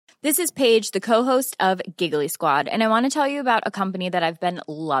This is Paige, the co-host of Giggly Squad, and I want to tell you about a company that I've been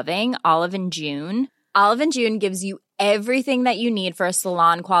loving, Olive and June. Olive and June gives you everything that you need for a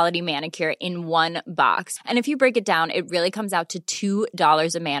salon-quality manicure in one box. And if you break it down, it really comes out to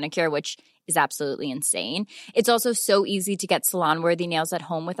 $2 a manicure, which is absolutely insane. It's also so easy to get salon-worthy nails at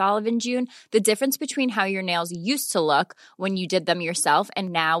home with Olive and June. The difference between how your nails used to look when you did them yourself and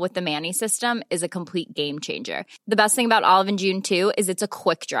now with the Mani system is a complete game changer. The best thing about Olive and June, too, is it's a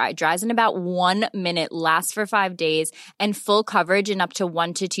quick dry. Dries in about 1 minute, lasts for 5 days, and full coverage in up to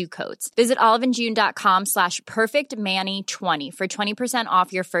 1 to 2 coats. Visit oliveandjune.com/perfectmani20 for 20%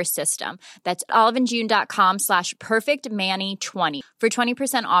 off your first system. That's oliveandjune.com/perfectmani20 for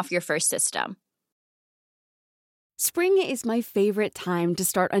 20% off your first system. Spring is my favorite time to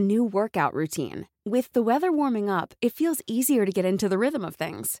start a new workout routine. With the weather warming up, it feels easier to get into the rhythm of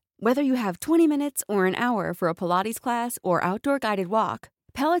things. Whether you have 20 minutes or an hour for a Pilates class or outdoor guided walk,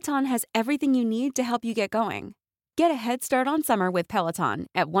 Peloton has everything you need to help you get going. Get a head start on summer with Peloton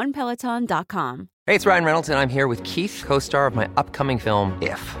at onepeloton.com. Hey, it's Ryan Reynolds, and I'm here with Keith, co-star of my upcoming film,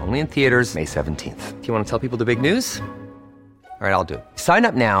 If, only in theaters May 17th. Do you want to tell people the big news? All right, I'll do it. Sign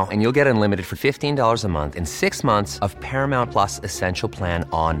up now and you'll get unlimited for $15 a month and 6 months of Paramount Plus Essential Plan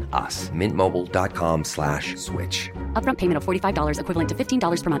on us. Mintmobile.com/switch. Upfront payment of $45 equivalent to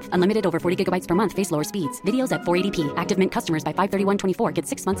 $15 per month. Unlimited over 40 gigabytes per month. Face lower speeds. Videos at 480p. Active Mint customers by 531.24 get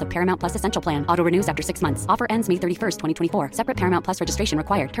 6 months of Paramount Plus Essential Plan. Auto renews after 6 months. Offer ends May 31st, 2024. Separate Paramount Plus registration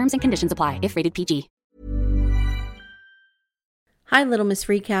required. Terms and conditions apply if rated PG. Hi, Little Miss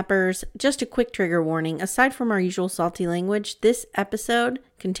Recappers. Just a quick trigger warning. Aside from our usual salty language, this episode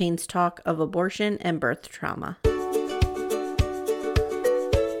contains talk of abortion and birth trauma.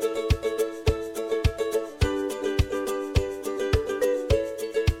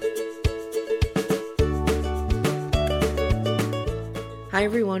 Hi,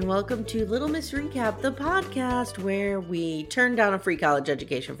 everyone. Welcome to Little Miss Recap, the podcast where we turn down a free college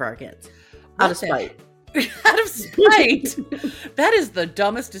education for our kids. Out of spite. Out of spite. That is the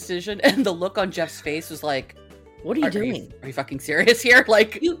dumbest decision. And the look on Jeff's face was like, what are you doing? Are you fucking serious here?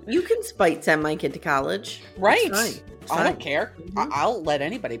 Like, you can spite send my kid to college. Right. It's fine. I don't care. I'll let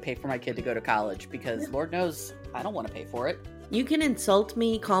anybody pay for my kid to go to college because Lord knows I don't want to pay for it. You can insult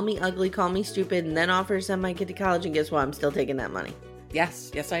me, call me ugly, call me stupid, and then offer to send my kid to college, and guess what? I'm still taking that money.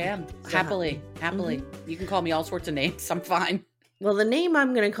 Yes, I am. Happily. Mm-hmm. You can call me all sorts of names. I'm fine. Well, the name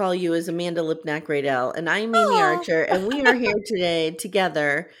I'm going to call you is Amanda Lipnack-Radell, and I'm Amy Archer, and we are here today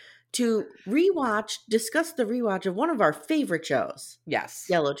together to discuss the rewatch of one of our favorite shows. Yes.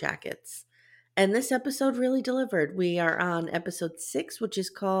 Yellowjackets. And this episode really delivered. We are on episode 6, which is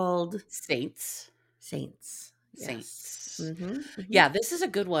called Saints. Yes. Mm-hmm, mm-hmm. Yeah, this is a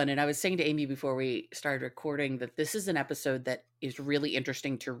good one. And I was saying to Amy before we started recording that this is an episode that is really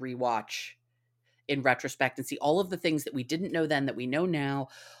interesting to rewatch in retrospect and see all of the things that we didn't know then that we know now,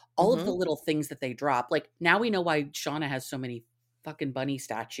 all of the little things that they drop. Like now we know why Shauna has so many fucking bunny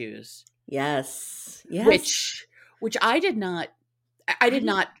statues. Yes. Which I did not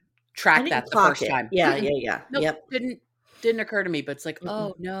track that the first time. Yeah. Nope, Yep. Didn't occur to me, but it's like,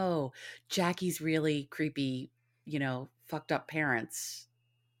 oh no, Jackie's really creepy, fucked up parents.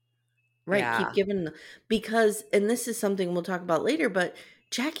 Right. Yeah. Keep giving because, and this is something we'll talk about later, but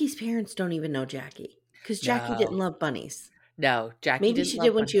Jackie's parents don't even know Jackie because Jackie didn't love bunnies. No, Jackie Maybe didn't she love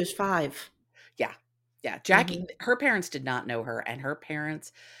did when bunnies. she was 5. Yeah. Jackie, her parents did not know her, and her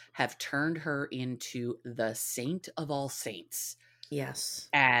parents have turned her into the saint of all saints. Yes.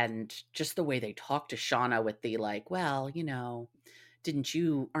 And just the way they talk to Shauna with the like, well, aren't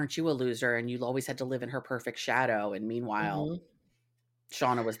you a loser? And you always had to live in her perfect shadow. And meanwhile,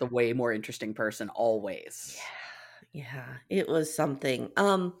 Shauna was the way more interesting person always. Yeah, it was something.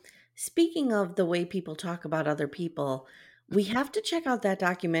 Speaking of the way people talk about other people, we have to check out that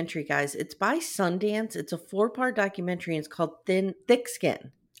documentary, guys. It's by Sundance. It's a 4-part documentary, and it's called Thick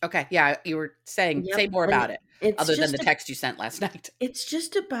Skin. Okay, yeah, you were saying, say more about it, other than the text you sent last night.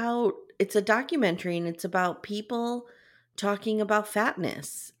 It's a documentary, and it's about people talking about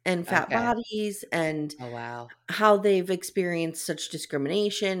fatness and fat bodies and how they've experienced such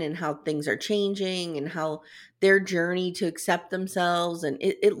discrimination and how things are changing and how their journey to accept themselves. And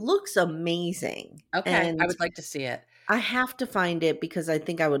it looks amazing. Okay, and I would like to see it. I have to find it because I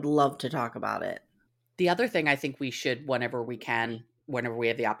think I would love to talk about it. The other thing I think we should, whenever we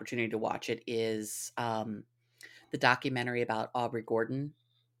have the opportunity to watch it, is the documentary about Aubrey Gordon.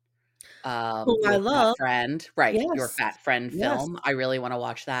 Who I love. Friend, right? Yes. Your fat friend film. Yes. I really want to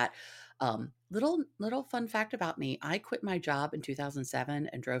watch that. Little fun fact about me: I quit my job in 2007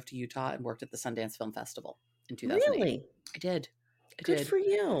 and drove to Utah and worked at the Sundance Film Festival in 2008. Really? I did. I Good did. for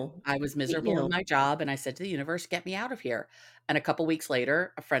you. I was miserable in my job, and I said to the universe, "Get me out of here." And a couple weeks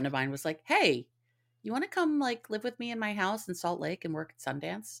later, a friend of mine was like, "Hey, you want to come like live with me in my house in Salt Lake and work at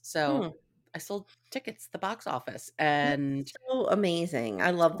Sundance?" So I sold tickets at the box office and That's so amazing.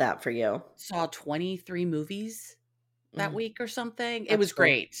 I love that for you. saw 23 movies that week or something. It That's was cool.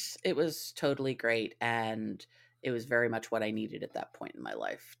 great. It was totally great. And it was very much what I needed at that point in my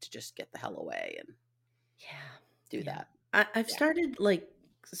life to just get the hell away and do that. I've started like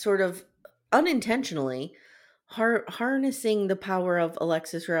sort of unintentionally harnessing the power of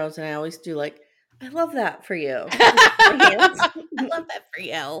Alexis Rose, and I always do like, I love that for you. I love that for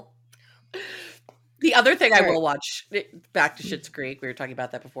you. The other thing I will watch, back to Schitt's Creek, we were talking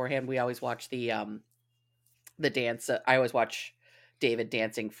about that beforehand. We always watch the dance. I always watch David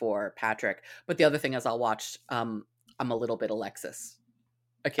dancing for Patrick. But the other thing is I'll watch I'm a Little Bit Alexis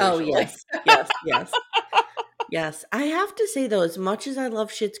occasionally. Oh, yes. Yes. I have to say, though, as much as I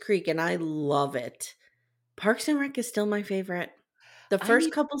love Schitt's Creek, and I love it, Parks and Rec is still my favorite. The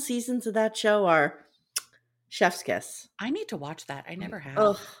first couple seasons of that show are chef's kiss. I need to watch that. I never have.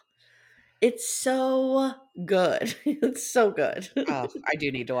 Ugh. It's so good. It's so good. Oh, I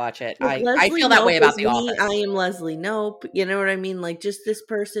do need to watch it. Like I feel that way about The Office. I am Leslie Nope. You know what I mean? Like just this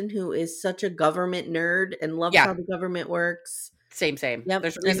person who is such a government nerd and loves how the government works. Same. Yep.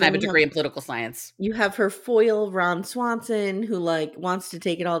 There's a reason I have a degree in political science. You have her foil, Ron Swanson, who like wants to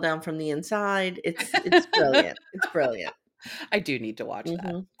take it all down from the inside. It's brilliant. It's brilliant. I do need to watch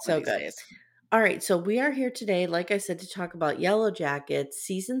that. So good. Days. All right. So we are here today, like I said, to talk about Yellowjackets,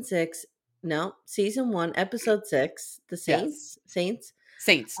 season 1, episode 6, the Saints. Saints.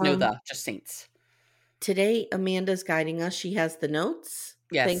 Just Saints. Today, Amanda's guiding us. She has the notes.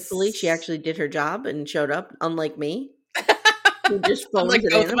 Yes. Thankfully, she actually did her job and showed up, unlike me. Who just phoned like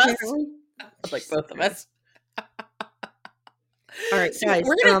it both in, of us. apparently. Like both of us. All right, guys.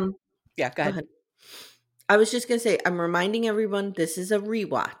 Go ahead. I was just going to say, I'm reminding everyone, this is a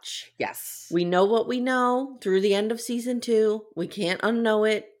rewatch. Yes. We know what we know through the end of season 2. We can't unknow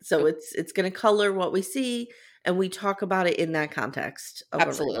it. So it's going to color what we see. And we talk about it in that context of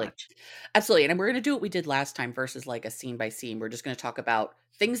Absolutely. a rewatch. Absolutely. And we're going to do what we did last time versus like a scene by scene. We're just going to talk about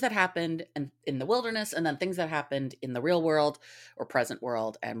things that happened in the wilderness and then things that happened in the real world or present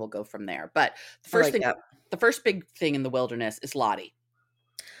world. And we'll go from there. But the first big thing in the wilderness is Lottie.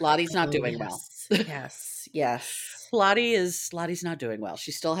 Lottie's not doing well. Yes. Lottie's not doing well.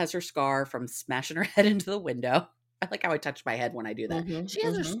 She still has her scar from smashing her head into the window. I like how I touch my head when I do that. She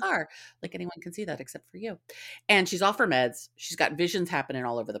has her scar. Like anyone can see that except for you. And she's off her meds. She's got visions happening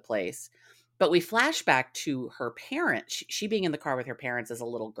all over the place. But we flash back to her parents. She being in the car with her parents as a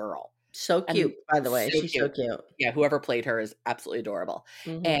little girl. So cute, by the way. She's so cute. Yeah, whoever played her is absolutely adorable.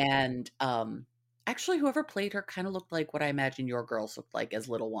 And actually, whoever played her kind of looked like what I imagine your girls looked like as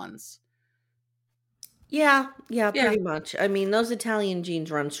little ones. Yeah, pretty much. I mean, those Italian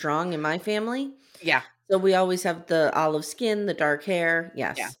genes run strong in my family. Yeah. So we always have the olive skin, the dark hair.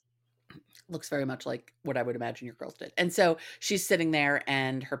 Yes. Yeah. Looks very much like what I would imagine your girls did. And so she's sitting there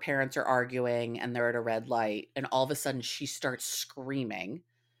and her parents are arguing and they're at a red light. And all of a sudden she starts screaming.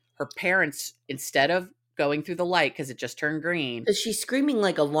 Her parents, instead of going through the light because it just turned green. She's screaming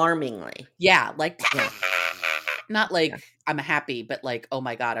like alarmingly. Yeah. Like, not like I'm happy, but like, oh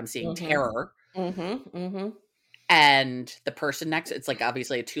my God, I'm seeing terror. And the person next, it's like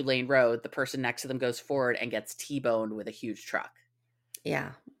obviously a 2-lane road. The person next to them goes forward and gets T-boned with a huge truck.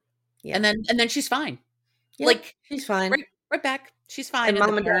 Yeah. And then she's fine. Yeah, like she's fine. Right back. She's fine. And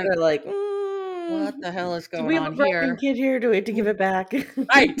mom and dad are like, what the hell is going on here? Do we have a broken kid here? Do we have to give it back?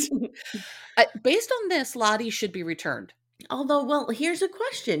 Right. Based on this, Lottie should be returned. Although, well, here's a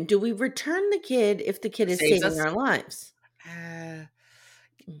question. Do we return the kid if the kid is saving our lives?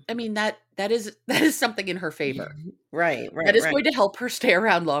 I mean, that is something in her favor. Right. That is going to help her stay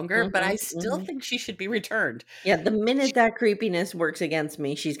around longer, but I still think she should be returned. Yeah, the minute that creepiness works against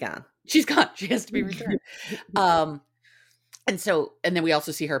me, she's gone. She's gone. She has to be returned. And then we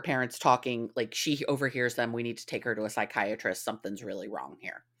also see her parents talking, like she overhears them. We need to take her to a psychiatrist. Something's really wrong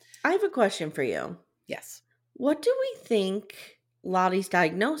here. I have a question for you. Yes. What do we think Lottie's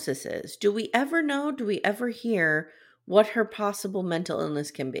diagnosis is? Do we ever know? Do we ever hear what her possible mental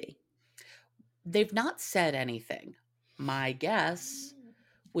illness can be? They've not said anything. My guess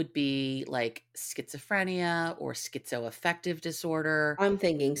would be like schizophrenia or schizoaffective disorder. I'm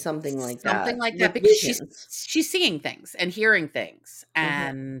thinking something like that. Something like that, because she's seeing things and hearing things.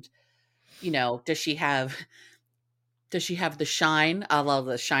 And, does she have the shine, a la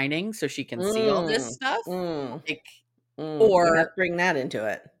The Shining, so she can see all this stuff? Or bring that into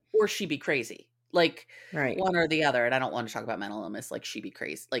it. Or she be crazy. like Right. one or the other. And I don't want to talk about mental illness like she be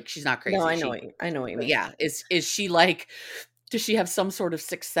crazy. Like she's not crazy. No, I know what you But mean. yeah, is she like, does she have some sort of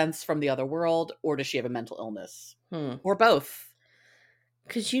sixth sense from the other world, or does she have a mental illness? Or both?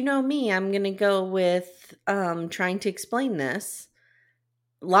 Because you know me, I'm going to go with trying to explain this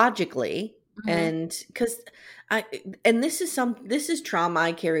logically. And because this is trauma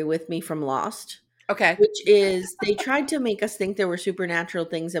I carry with me from Lost. Okay. Which is they tried to make us think there were supernatural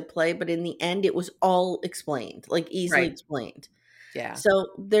things at play, but in the end it was all explained, like easily explained. Yeah. So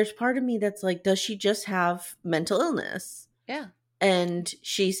there's part of me that's like, does she just have mental illness? Yeah. And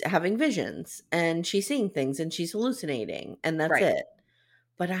she's having visions and she's seeing things and she's hallucinating and that's it.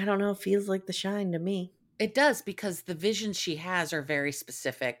 But I don't know, it feels like The Shine to me. It does, because the visions she has are very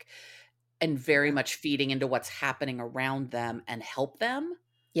specific and very much feeding into what's happening around them and help them.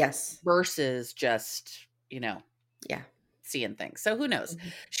 Yes. Versus just, seeing things. So who knows?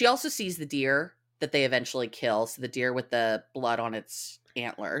 She also sees the deer that they eventually kill. So the deer with the blood on its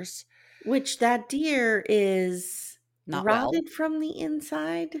antlers. Which that deer is not rotted from the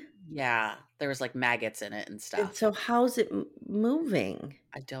inside. Yeah. There was like maggots in it and stuff. And so how's it moving?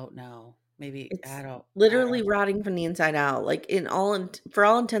 I don't know. Maybe it's I don't literally rotting from the inside out. Like for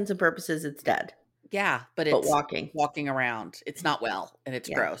all intents and purposes, it's dead. Yeah, but it's walking around. It's not well, and it's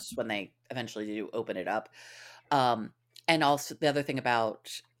gross when they eventually do open it up. And also the other thing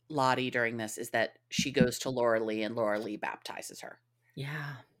about Lottie during this is that she goes to Laura Lee and Laura Lee baptizes her.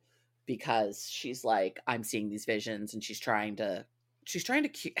 Yeah. Because she's like, I'm seeing these visions, and she's trying to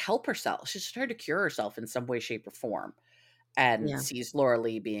help herself. She's trying to cure herself in some way, shape, or form. And sees Laura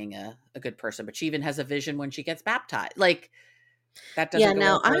Lee being a good person, but she even has a vision when she gets baptized. Like that doesn't. Yeah,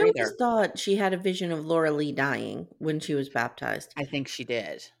 now I always thought she had a vision of Laura Lee dying when she was baptized. I think she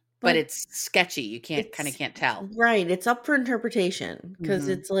did, but it's sketchy. You can't tell. Right, it's up for interpretation because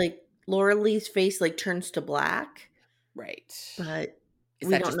it's like Laura Lee's face like turns to black. Right, but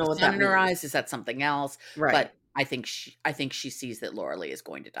we don't know what that means. In her eyes, is that something else? Right, but I think she sees that Laura Lee is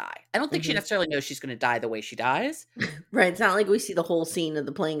going to die. I don't think she necessarily knows she's going to die the way she dies. Right. It's not like we see the whole scene of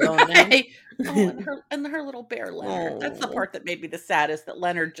the plane going down. and her little bear Leonard. That's the part that made me the saddest, that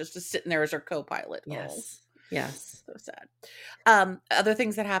Leonard just is sitting there as her co-pilot. Yes. Yes. So sad. Other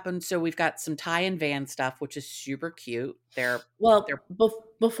things that happened. So we've got some Ty and Van stuff, which is super cute.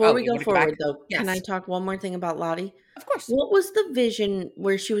 Before we go forward though, can I talk one more thing about Lottie? Of course. What was the vision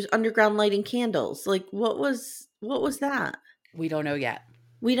where she was underground lighting candles? Like what was that? We don't know yet.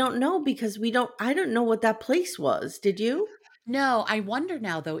 We don't know because I don't know what that place was. Did you? No, I wonder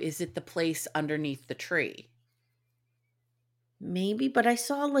now though, is it the place underneath the tree? Maybe, but I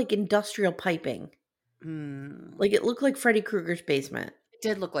saw like industrial piping. Like it looked like Freddy Krueger's basement. It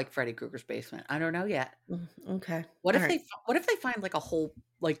did look like Freddy Krueger's basement. I don't know yet. Okay. What if they find like a whole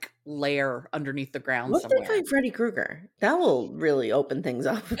like lair underneath the ground what somewhere? What if they find Freddy Krueger? That will really open things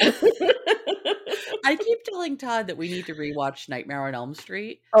up. I keep telling Todd that we need to rewatch Nightmare on Elm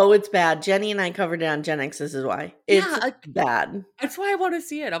Street. Oh, it's bad. Jenny and I covered it on Gen X. This is why. It's bad. That's why I want to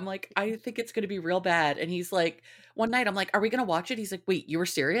see it. I'm like, I think it's going to be real bad. And he's like, one night I'm like, are we going to watch it? He's like, wait, you were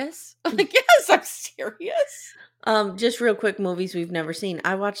serious? I'm like, yes, I'm serious. Just real quick, movies we've never seen.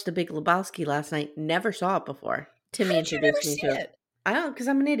 I watched The Big Lebowski last night. Never saw it before. Timmy introduced me to it. I don't, because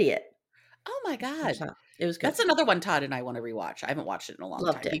I'm an idiot. Oh my God. It was good. That's another one Todd and I want to rewatch. I haven't watched it in a long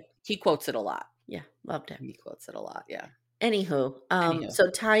time. He quotes it a lot. Yeah, loved it. He quotes it a lot, yeah. Anywho, so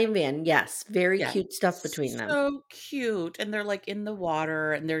Ty and Van, yes, very cute stuff between them. So cute. And they're like in the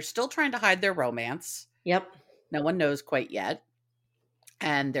water and they're still trying to hide their romance. Yep. No one knows quite yet.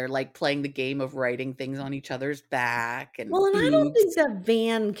 And they're like playing the game of writing things on each other's back. And I don't think that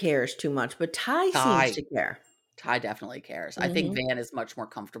Van cares too much, but Ty seems to care. Ty definitely cares. I think Van is much more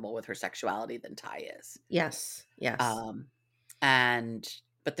comfortable with her sexuality than Ty is. Yes. Yes.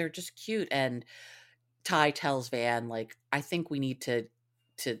 But they're just cute. And Ty tells Van, like, I think we need to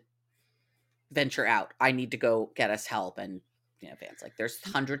venture out. I need to go get us help. And Van's like, there's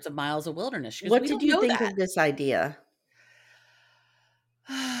hundreds of miles of wilderness. She goes, what did you think of this idea?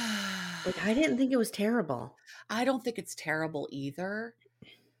 Like, I didn't think it was terrible. I don't think it's terrible either.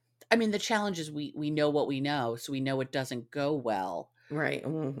 I mean, the challenge is we know what we know, so we know it doesn't go well. Right.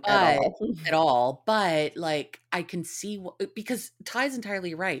 At all. But like, I can see because Ty's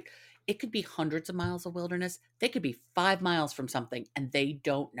entirely right. It could be hundreds of miles of wilderness. They could be 5 miles from something and they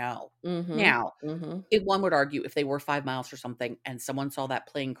don't know. Now, if one would argue if they were 5 miles from something and someone saw that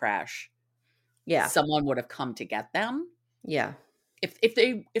plane crash, someone would have come to get them. Yeah. If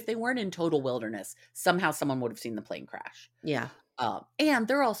they weren't in total wilderness, somehow someone would have seen the plane crash. Yeah. And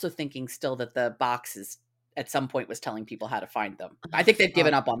they're also thinking still that the box is at some point was telling people how to find them. I think they've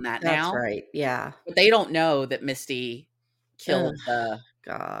given up on that now. That's right. Yeah. But they don't know that Misty killed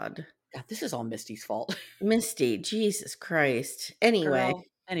God, this is all Misty's fault. Misty, Jesus Christ. Anyway. Girl.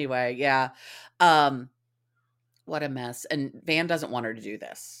 Anyway, yeah. What a mess. And Van doesn't want her to do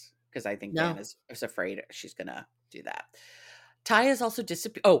this because I think Van is afraid she's going to do that. Ty is also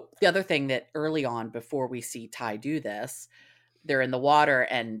disappeared. Oh, the other thing that early on, before we see Ty do this, they're in the water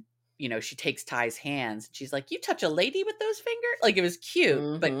and, you know, she takes Ty's hands. And she's like, you touch a lady with those fingers? Like, it was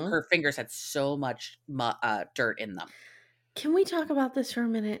cute, but her fingers had so much dirt in them. Can we talk about this for a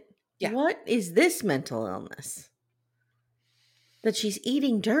minute? Yeah. What is this mental illness? That she's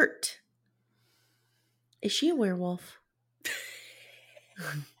eating dirt. Is she a werewolf?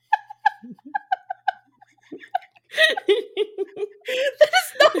 That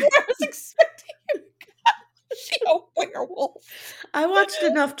is not what I was expecting. Is she a werewolf? I watched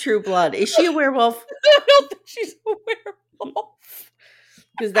enough True Blood. Is she a werewolf? I don't think she's a werewolf.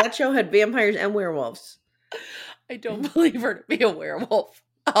 Because that show had vampires and werewolves. I don't believe her to be a werewolf.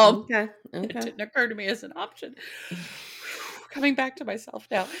 Okay. It didn't occur to me as an option. Coming back to myself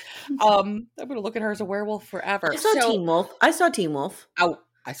now. I'm going to look at her as a werewolf forever. I saw Teen Wolf. Oh,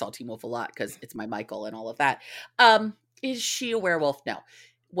 I saw Teen Wolf a lot because it's my Michael and all of that. Is she a werewolf? No.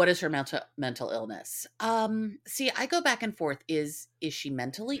 What is her mental illness? See, I go back and forth. Is she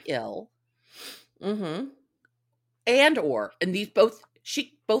mentally ill? Mm-hmm. And these both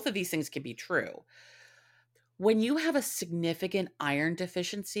of these things can be true. When you have a significant iron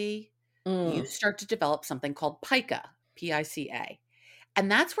deficiency, you start to develop something called pica, P-I-C-A. And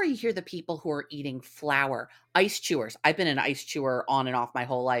that's where you hear the people who are eating flour, ice chewers. I've been an ice chewer on and off my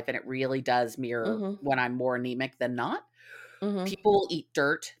whole life, and it really does mirror when I'm more anemic than not. People will eat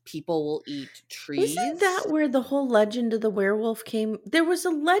dirt. People will eat trees. Isn't that where the whole legend of the werewolf came? There was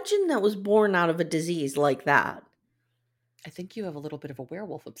a legend that was born out of a disease like that. I think you have a little bit of a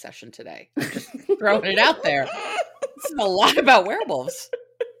werewolf obsession today. I'm just throwing it out there. This is a lot about werewolves.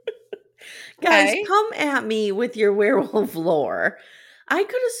 Guys, come at me with your werewolf lore. I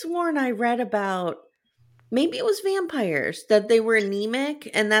could have sworn I read about, maybe it was vampires, that they were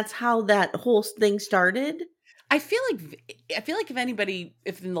anemic, and that's how that whole thing started. I feel like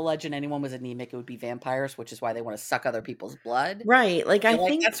if in the legend anyone was anemic, it would be vampires, which is why they want to suck other people's blood. Right. Like I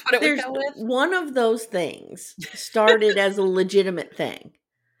think that's what it would go with. One of those things started as a legitimate thing.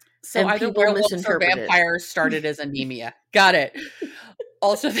 So either werewolves or vampires started as anemia. Got it.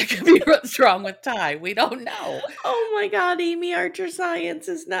 Also, there could be what's wrong with Ty. We don't know. Oh my God, Amy, Archer science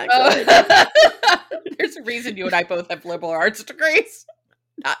is not good. There's a reason you and I both have liberal arts degrees,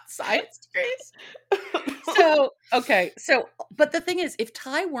 not science degrees. But the thing is, if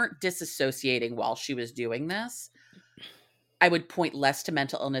Ty weren't disassociating while she was doing this, I would point less to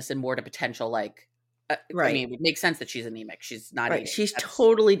mental illness and more to potential, like, right. I mean, it would make sense that she's anemic. She's not right. She's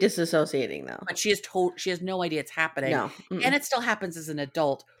totally disassociating though. But she has no idea it's happening. No. And it still happens as an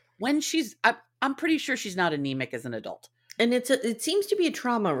adult. When I'm pretty sure she's not anemic as an adult. And it seems to be a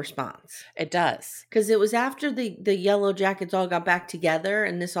trauma response. It does. Because it was after the Yellowjackets all got back together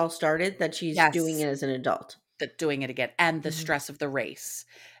and this all started that she's doing it as an adult. Doing it again. And the stress of the race.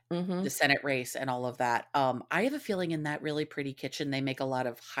 The Senate race and all of that. I have a feeling in that really pretty kitchen, they make a lot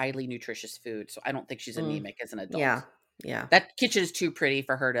of highly nutritious food. So I don't think she's anemic as an adult. Yeah. Yeah. That kitchen is too pretty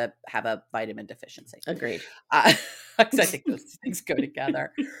for her to have a vitamin deficiency. Agreed. I think those things go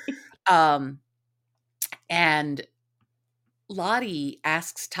together. And Lottie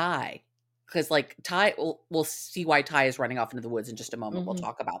asks Ty, because like Ty, we'll see why Ty is running off into the woods in just a moment. We'll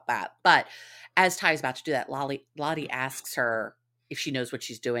talk about that. But as Ty is about to do that, Lottie asks her if she knows what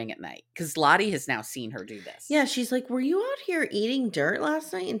she's doing at night. Because Lottie has now seen her do this. Yeah, she's like, were you out here eating dirt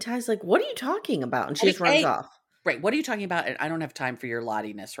last night? And Ty's like, what are you talking about? And she just runs off. Right. What are you talking about? And I don't have time for your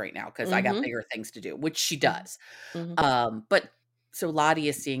Lottie-ness right now because I got bigger things to do, which she does. But so Lottie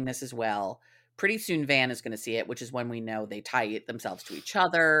is seeing this as well. Pretty soon Van is going to see it, which is when we know they tie themselves to each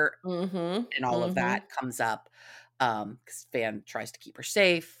other and all of that comes up because Van tries to keep her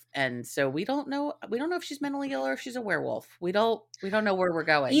safe. And so we don't know if she's mentally ill or if she's a werewolf. We don't know where we're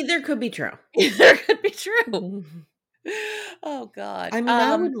going. Either could be true. Oh God. I mean,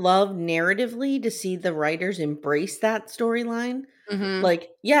 I would love narratively to see the writers embrace that storyline.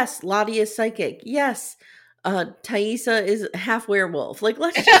 Like, yes, Lottie is psychic. Yes, Thaisa is half werewolf. Like,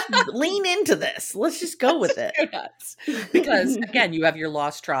 let's just lean into this. Let's just go with it. Nuts. Because again, you have your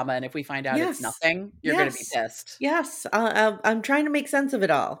lost trauma, and if we find out it's nothing, you're going to be pissed. Yes, I'm trying to make sense of it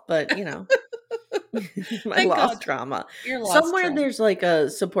all, but you know, my lost trauma. Somewhere there's like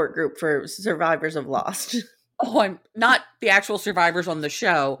a support group for survivors of Lost. I'm not the actual survivors on the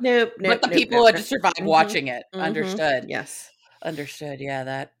show. Nope. But the people who had to survive watching it. Understood. Yes. Understood.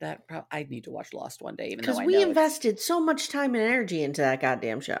 Yeah, I need to watch Lost one day, even though Because I we know invested so much time and energy into that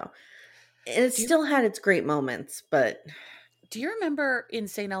goddamn show. And it still had its great moments, but... Do you remember in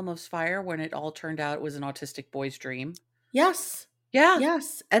St. Elmo's Fire when it all turned out it was an autistic boy's dream? Yes. Yeah.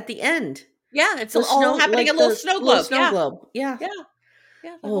 Yes. At the end. Yeah, it's all happening in a little snow globe. Globe. Yeah. Yeah.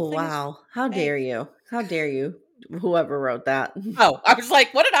 Yeah. Oh, wow. How dare you? How dare you? Whoever wrote that. Oh, I was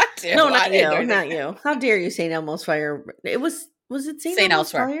like, what did I do? No, not you. Not you. How dare you, St. Elmo's Fire? Was it St.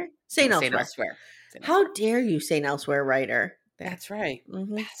 Elmo's Fire? St. Elsewhere. How dare you, St. Elsewhere writer? That's right.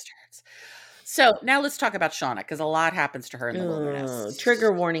 Bastards. So now let's talk about Shauna, because a lot happens to her in the wilderness.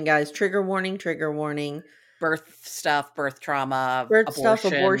 Trigger warning, guys. Trigger warning. Trigger warning. Birth stuff, birth trauma,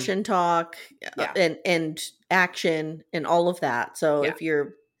 abortion talk, and action, and all of that. So if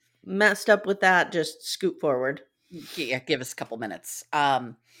you're messed up with that, just scoot forward. Yeah, give us a couple minutes.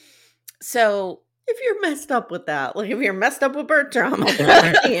 So if you're messed up with that, like if you're messed up with birth trauma,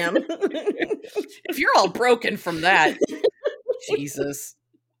 damn. If you're all broken from that, Jesus.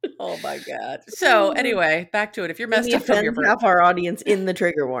 Oh my God. So anyway, back to it. If you're messed up from your birth, half our audience in the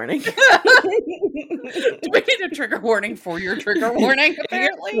trigger warning. Do we need a trigger warning for your trigger warning?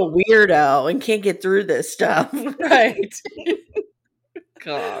 Apparently, you're a weirdo and can't get through this stuff, right?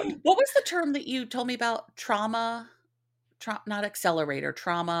 God, what was the term that you told me about? Trauma, not accelerator.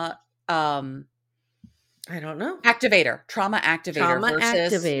 Trauma. I don't know. Activator. Trauma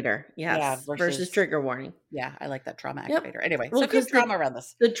activator. Yes. Versus trigger warning. Yeah, I like that trauma activator. Anyway, well, so because trauma around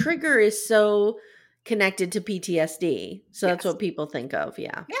this, the trigger is so connected to PTSD, so that's what people think of.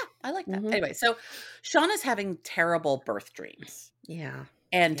 Yeah, I like that. Anyway, so Shauna's having terrible birth dreams. Yeah.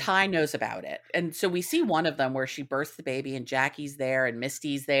 And Ty knows about it. And so we see one of them where she births the baby and Jackie's there and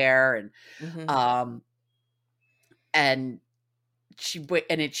Misty's there and she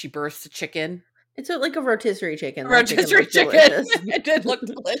births a chicken. It's like a rotisserie chicken. Rotisserie chicken. It did look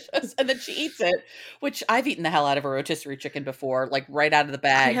delicious. And then she eats it, which I've eaten the hell out of a rotisserie chicken before, like right out of the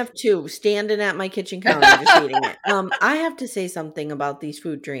bag. I have too, standing at my kitchen counter just eating it. I have to say something about these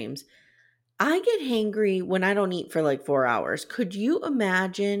food dreams. I get hangry when I don't eat for like 4 hours. Could you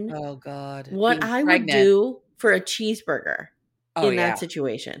imagine what I would do for a cheeseburger in that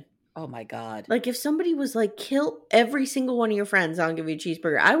situation? Oh my God. Like if somebody was like, kill every single one of your friends, I'll give you a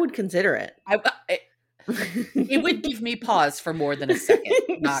cheeseburger. I would consider it. It would give me pause for more than a second.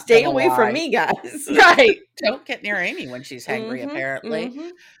 Stay away from me, guys. Right. Don't get near Amy when she's hangry,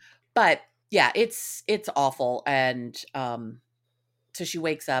 apparently. But yeah, it's awful. And so she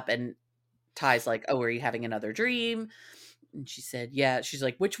wakes up and Ty's like, oh, are you having another dream? And she said, yeah. She's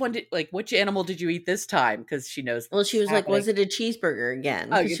like, which animal did you eat this time? Because she knows. Well, she was like, was it a cheeseburger again?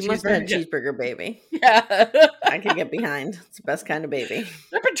 Oh, she must have had a cheeseburger baby. Yeah. I can get behind. It's the best kind of baby.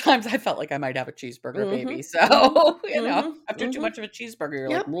 There have been times I felt like I might have a cheeseburger baby. So, after too much of a cheeseburger, you're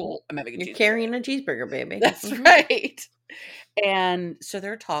like, well, I'm having a cheeseburger. You're carrying a cheeseburger baby. That's right. And so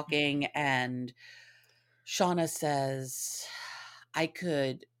they're talking and Shauna says, I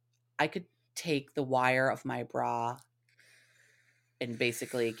could take the wire of my bra and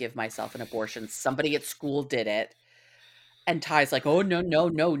basically give myself an abortion. Somebody at school did it. And Ty's like, oh, no,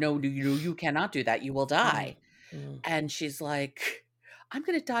 you cannot do that. You will die. And she's like, I'm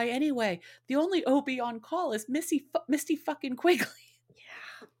going to die anyway. The only OB on call is Misty fucking Quigley.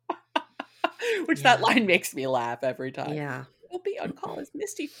 Yeah. Which that line makes me laugh every time. Yeah. OB on call is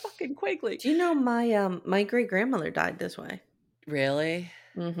Misty fucking Quigley. Do you know my great grandmother died this way? Really?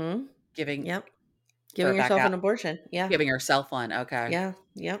 Mm-hmm. Giving herself an abortion. Yeah. Giving herself one. Okay. Yeah.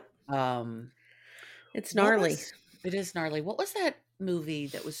 Yep. It's gnarly. It is gnarly. What was that movie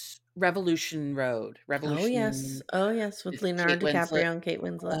that was Revolution Road? Oh yes. With Leonardo DiCaprio and Kate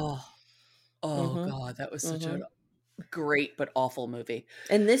Winslet. God, that was such a great but awful movie.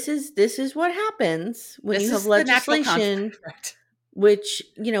 And this is what happens when you have legislation which,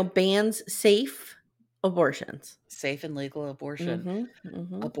 bans safe abortions. Safe and legal abortion.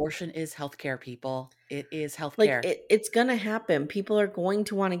 Abortion is healthcare, people. It is healthcare. Like it's going to happen. People are going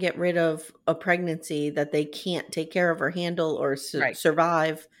to want to get rid of a pregnancy that they can't take care of or handle or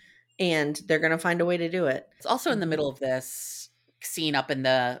survive. And they're going to find a way to do it. It's also in the middle of this scene up in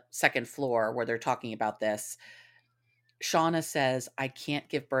the second floor where they're talking about this. Shauna says, I can't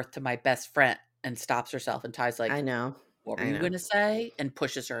give birth to my best friend, and stops herself. And Ty's like, I know. What were you going to say? And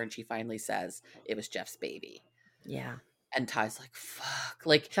pushes her. And she finally says, it was Jeff's baby. Yeah. And Ty's like, fuck.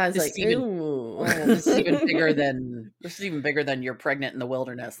 Like, Ty's like, ooh. This is even bigger than you're pregnant in the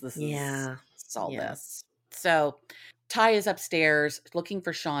wilderness. This is all this. So Ty is upstairs looking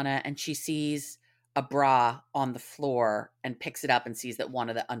for Shauna, and she sees a bra on the floor and picks it up and sees that one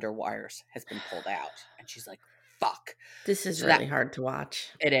of the underwires has been pulled out. And she's like, fuck. This is really hard to watch.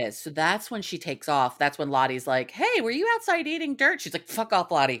 It is. So that's when she takes off. That's when Lottie's like, hey, were you outside eating dirt? She's like, fuck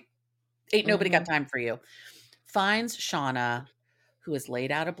off, Lottie. Ain't nobody got time for you. Finds Shauna, who has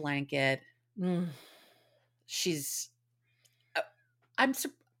laid out a blanket. She's,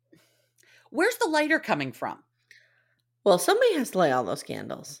 where's the lighter coming from? Well, somebody has to light all those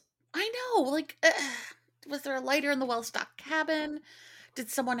candles. I know. Like, was there a lighter in the well-stocked cabin? Did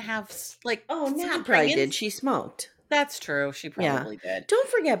someone have, like... Oh, Nat probably did. She smoked. That's true. She probably did. Don't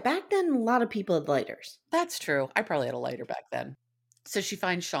forget, back then, a lot of people had lighters. That's true. I probably had a lighter back then. So she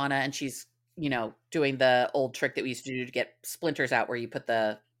finds Shauna, and she's, doing the old trick that we used to do to get splinters out, where you put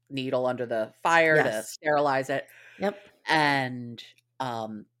the needle under the fire to sterilize it. Yep. And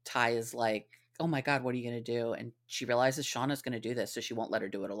Ty is like, oh my God, what are you going to do? And she realizes Shauna's going to do this, so she won't let her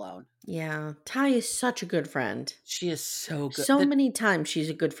do it alone. Yeah. Ty is such a good friend. She is so good. So many times she's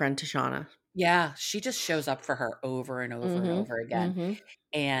a good friend to Shauna. Yeah. She just shows up for her over and over and over again.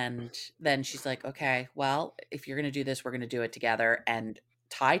 And then she's like, okay, well, if you're going to do this, we're going to do it together. And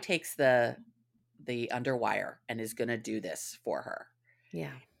Ty takes the underwire and is going to do this for her.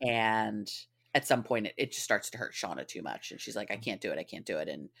 Yeah. And at some point it just starts to hurt Shauna too much. And she's like, I can't do it.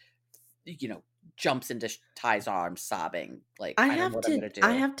 And, jumps into Ty's arms sobbing. Like, I have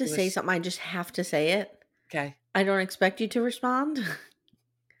to say something. I just have to say it. Okay. I don't expect you to respond.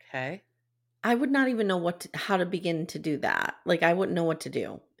 Okay. I would not even know how to begin to do that. Like, I wouldn't know what to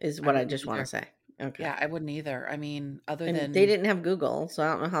do, is what I just want to say. Okay. Yeah, I wouldn't either. I mean, than they didn't have Google, so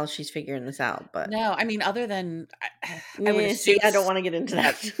I don't know how she's figuring this out. But no, I mean, other than I would assume. I don't want to get into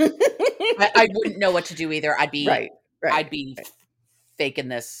that. I wouldn't know what to do either. I'd be right. I'd be faking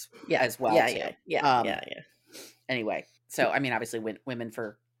this as well. Yeah. Anyway, so I mean, obviously, women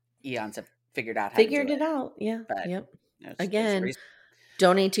for eons have figured out how figured to do it out. Yeah. But, yep. Again.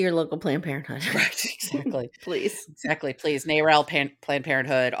 Donate to your local Planned Parenthood. Right, exactly. Please. Exactly, please. NARAL, Planned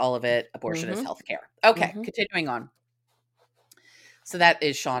Parenthood, all of it. Abortion is healthcare. Okay, continuing on. So that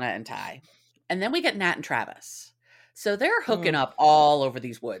is Shauna and Ty. And then we get Nat and Travis. So they're hooking up all over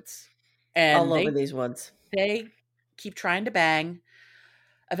these woods. And over these woods. They keep trying to bang.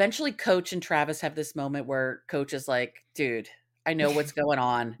 Eventually, Coach and Travis have this moment where Coach is like, dude, I know what's going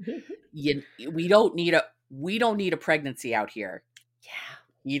on. We don't need a pregnancy out here. Yeah.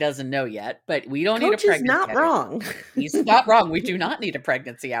 He doesn't know yet, but we don't need a pregnancy. Coach is not wrong. He's not wrong. We do not need a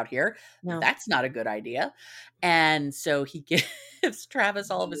pregnancy out here. No. That's not a good idea. And so he gives Travis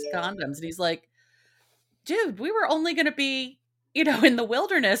all of his condoms, and he's like, dude, we were only going to be, in the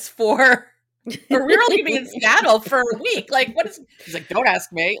wilderness or we were only going to be in Seattle for a week. Like, he's like, don't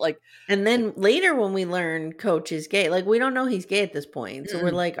ask me. Like, and then later when we learn Coach is gay, like, we don't know he's gay at this point. So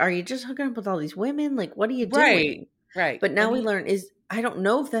we're like, are you just hooking up with all these women? Like, what are you doing? Right. But now we learn I don't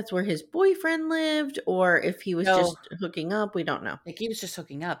know if that's where his boyfriend lived or if he was just hooking up. We don't know. Like, he was just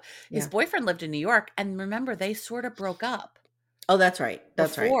hooking up. His boyfriend lived in New York. And remember, they sort of broke up. Oh, that's right.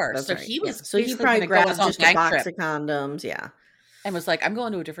 That's before. Right. So he was, so he probably grabbed just a box of condoms. Yeah. And was like, I'm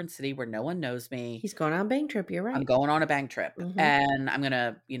going to a different city where no one knows me. He's going on a bang trip. You're right. I'm going on a bang trip. And I'm going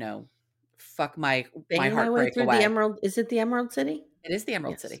to, fuck my heartbreak through away. The Emerald. Is it the Emerald City? It is the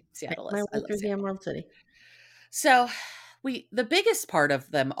Emerald City. Seattle is. My way through the Emerald City. So the biggest part of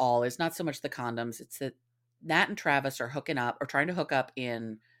them all is not so much the condoms. It's that Nat and Travis are hooking up or trying to hook up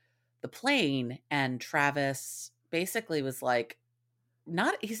in the plane. And Travis basically was like,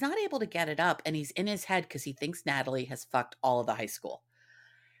 he's not able to get it up. And he's in his head because he thinks Natalie has fucked all of the high school.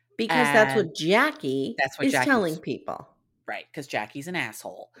 Because that's what Jackie is telling people. Right. Because Jackie's an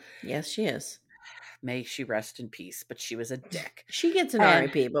asshole. Yes, she is. May she rest in peace. But she was a dick. She gets an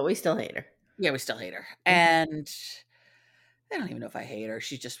RIP, but we still hate her. Yeah, we still hate her. And I don't even know if I hate her.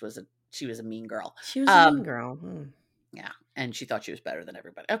 She was a mean girl. She was a mean girl. Yeah. And she thought she was better than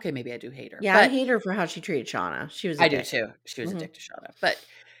everybody. Okay, maybe I do hate her. Yeah, I hate her for how she treated Shauna. She was a dick. I do too. She was a dick to Shauna. But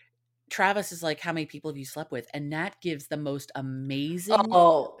Travis is like, how many people have you slept with? And Nat gives the most amazing.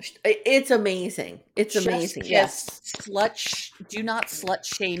 Oh, it's amazing. It's amazing. Yes. Do not slut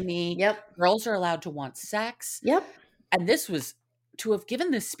shame me. Yep. Girls are allowed to want sex. Yep. And this was, to have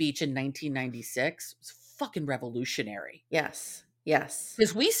given this speech in 1996 was fucking revolutionary. Yes. Yes.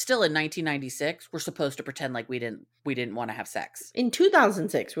 Because we still in 1996 were supposed to pretend like we didn't want to have sex. In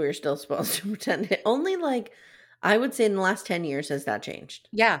 2006, we were still supposed to pretend it. Only I would say in the last 10 years has that changed.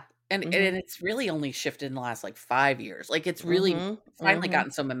 Yeah. And it's really only shifted in the last 5 years. Like, it's really finally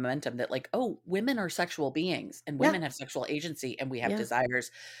gotten some momentum that women are sexual beings and women have sexual agency and we have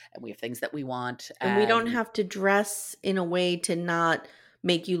desires and we have things that we want. And we don't have to dress in a way to not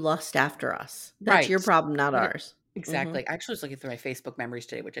make you lust after us. That's your problem, not ours. Exactly. I actually was looking through my Facebook memories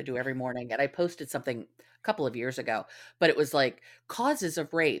today, which I do every morning, and I posted something a couple of years ago, but it was like causes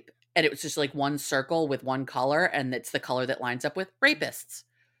of rape. And it was just like one circle with one color, and it's the color that lines up with rapists.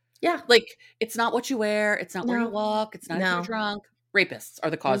 Yeah. Like, it's not what you wear. It's not where you walk. It's not if you're drunk. Rapists are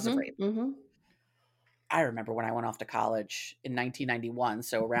the cause of rape. I remember when I went off to college in 1991,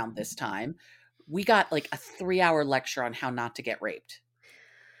 so around this time, we got like a 3-hour lecture on how not to get raped.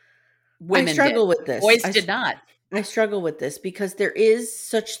 Women I struggle with this. Boys did not. I struggle with this because there is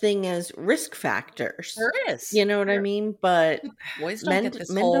such thing as risk factors. There is. You know what I mean? But boys don't get this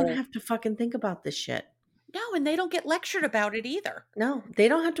men don't have to fucking think about this shit. No, and they don't get lectured about it either. No, they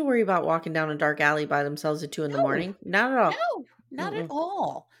don't have to worry about walking down a dark alley by themselves at 2 in the morning. Not at all. No, not at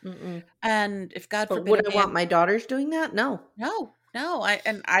all. And if God forbid, would I want my daughters doing that? No. No.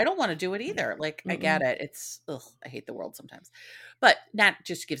 I don't want to do it either. Like, I get it. It's, I hate the world sometimes. But Nat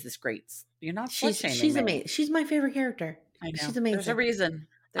just gives this great, you're not slut-shaming She's me. amazing. She's my favorite character. I know. She's amazing. There's a reason.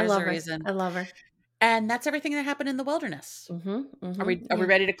 I love her. And that's everything that happened in the wilderness. Are we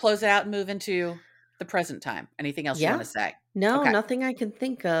ready to close it out and move into the present time? Anything else you want to say? No, nothing I can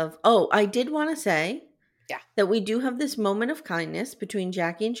think of. Oh, I did want to say that we do have this moment of kindness between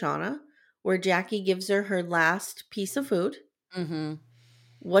Jackie and Shauna, where Jackie gives her last piece of food.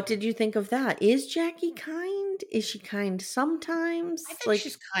 What did you think of that? Is Jackie kind? Is she kind sometimes? I think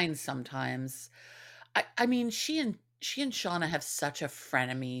she's kind sometimes. I mean, she and Shauna have such a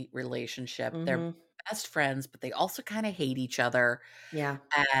frenemy relationship. They're best friends, but they also kind of hate each other. Yeah.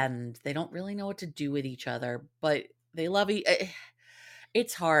 And they don't really know what to do with each other, but they love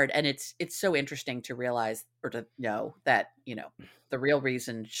it's hard. And it's so interesting to realize or to know that, the real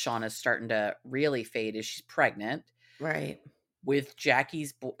reason Shauna's starting to really fade is she's pregnant. Right. With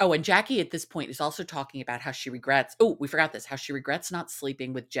Jackie's and Jackie at this point is also talking about how she regrets. Oh, we forgot this. How she regrets not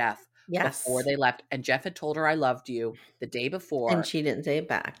sleeping with Jeff before they left. And Jeff had told her, I loved you the day before. And she didn't say it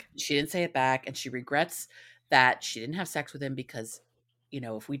back. And she regrets that she didn't have sex with him because,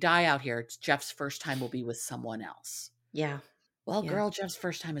 if we die out here, Jeff's first time will be with someone else. Yeah. Well, girl, Jeff's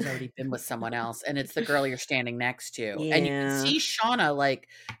first time has already been with someone else. And it's the girl you're standing next to. Yeah. And you can see Shauna, like,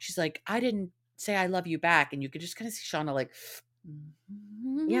 she's like, I didn't say I love you back. And you could just kind of see Shauna like,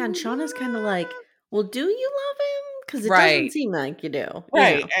 yeah, and Shauna's kind of like, well, do you love him? Because it doesn't seem like you do.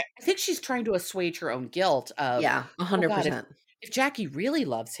 Right. I think she's trying to assuage her own guilt of 100%. If Jackie really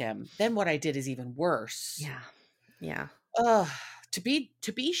loves him, then what I did is even worse. Yeah. To be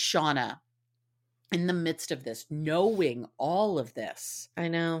Shauna in the midst of this, knowing all of this. I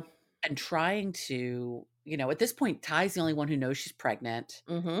know. And trying to, at this point, Ty's the only one who knows she's pregnant.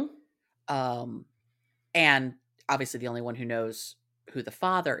 And obviously the only one who knows who the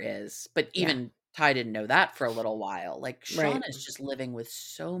father is, but even Ty didn't know that for a little while. Like Shauna is just living with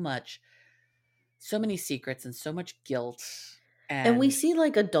so many secrets and so much guilt. And we see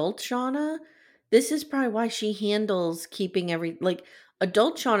like adult Shauna. This is probably why she handles keeping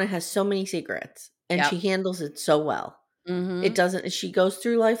adult Shauna has so many secrets and she handles it so well. It doesn't, she goes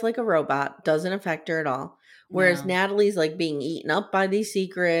through life like a robot, doesn't affect her at all. Whereas Natalie's like being eaten up by these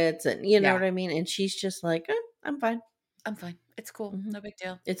secrets and you know what I mean? And she's just like, I'm fine. It's cool. No big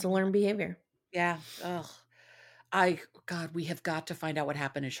deal. It's a learned behavior. Yeah. God, we have got to find out what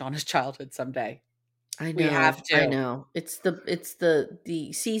happened in Shauna's childhood someday. I know. We have to. I know. It's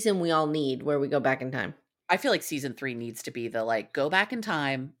the season we all need where we go back in time. I feel like season 3 needs to be the go back in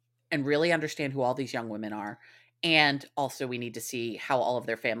time and really understand who all these young women are. And also we need to see how all of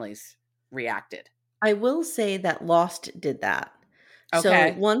their families reacted. I will say that Lost did that.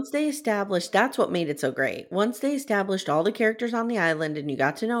 Okay. So once they established, that's what made it so great. Once they established all the characters on the island and you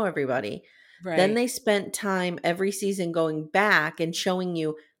got to know everybody, then they spent time every season going back and showing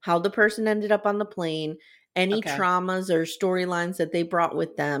you how the person ended up on the plane, any traumas or storylines that they brought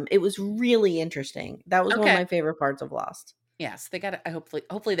with them. It was really interesting. That was one of my favorite parts of Lost. Yes, they got it.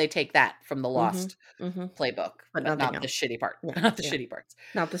 Hopefully they take that from the Lost playbook, but not the shitty part. Yeah, not the shitty parts.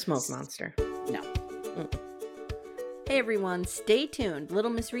 Not the smoke monster. No. Hey everyone, stay tuned. Little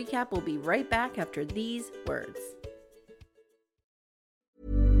Miss Recap will be right back after these words.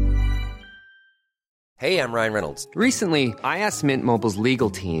 Hey, I'm Ryan Reynolds. Recently, I asked Mint Mobile's legal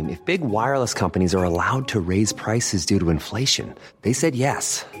team if big wireless companies are allowed to raise prices due to inflation. They said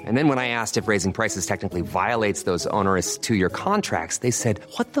yes. And then when I asked if raising prices technically violates those onerous 2-year contracts, they said,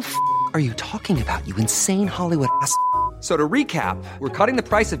 "What the f*** are you talking about, you insane Hollywood ass?" So to recap, we're cutting the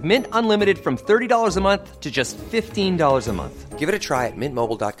price of Mint Unlimited from $30 a month to just $15 a month. Give it a try at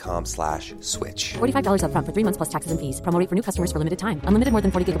mintmobile.com/switch. $45 up front for 3 months plus taxes and fees. Promo rate for new customers for limited time. Unlimited more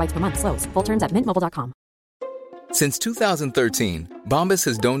than 40 gigabytes per month. Slows full terms at mintmobile.com. Since 2013, Bombas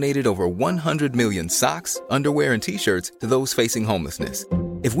has donated over 100 million socks, underwear, and T-shirts to those facing homelessness.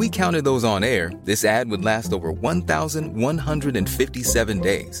 If we counted those on air, this ad would last over 1,157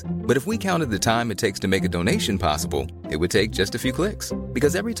 days. But if we counted the time it takes to make a donation possible, it would take just a few clicks.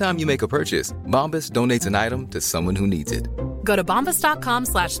 Because every time you make a purchase, Bombas donates an item to someone who needs it. Go to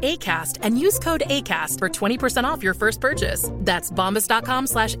bombas.com/ACAST and use code ACAST for 20% off your first purchase. That's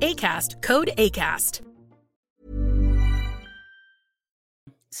bombas.com/ACAST, code ACAST.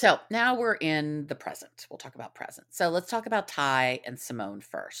 So now we're in the present. We'll talk about present. So let's talk about Ty and Simone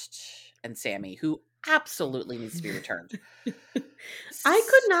first, and Sammy, who absolutely needs to be returned. I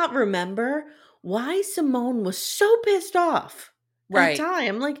could not remember why Simone was so pissed off at Ty.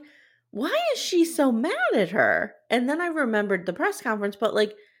 I'm like, why is she so mad at her? And then I remembered the press conference, but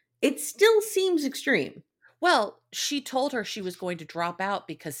like, it still seems extreme. Well, she told her she was going to drop out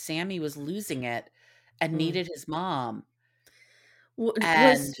because Sammy was losing it and needed his mom.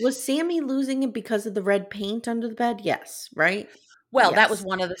 Was Sammy losing it because of the red paint under the bed? Yes, right? Well, yes. That was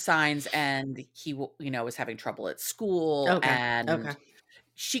one of the signs, and he, was having trouble at school, and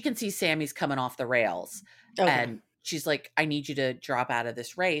she can see Sammy's coming off the rails, and she's like, I need you to drop out of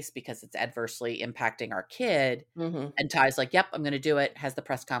this race because it's adversely impacting our kid. And Ty's like, yep, I'm going to do it. Has the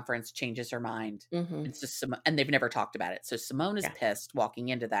press conference, changes her mind. It's just and they've never talked about it. So Simone is pissed walking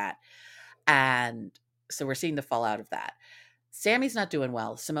into that. And so we're seeing the fallout of that. Sammy's not doing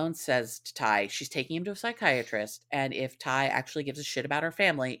well. Simone says to Ty, she's taking him to a psychiatrist. And if Ty actually gives a shit about her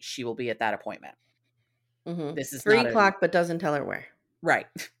family, she will be at that appointment. This is 3 o'clock, but doesn't tell her where. Right.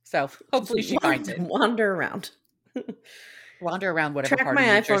 So hopefully she finds it. Wander around. Wander around whatever Track part my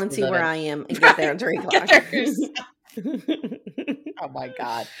of iPhone and see where I am and get there at 3 o'clock. Oh my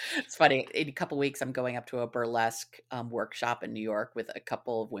God. It's funny. In a couple weeks, I'm going up to a burlesque workshop in New York with a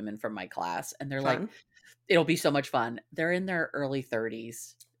couple of women from my class. And they're like, it'll be so much fun. They're in their early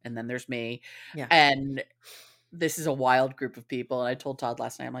 30s. And then there's me. Yeah. And this is a wild group of people. And I told Todd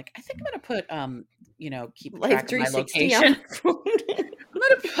last night, I'm like, I think I'm going to put, keep track of my location. I'm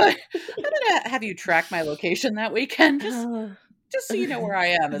gonna have you track my location that weekend, just so you know where I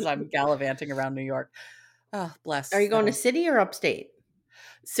am as I'm gallivanting around New York. Oh, bless. Are you going to city or upstate?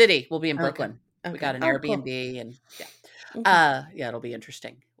 City. We'll be in Brooklyn. We got an Airbnb, and it'll be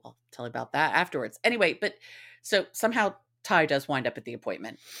interesting. I'll tell you about that afterwards. Anyway, but so somehow Ty does wind up at the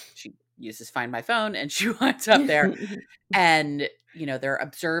appointment. She uses Find My Phone, and she winds up there, and they're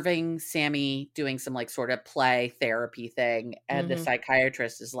observing Sammy doing some like sort of play therapy thing. And the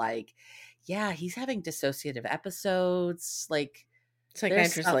psychiatrist is like, yeah, he's having dissociative episodes. Like,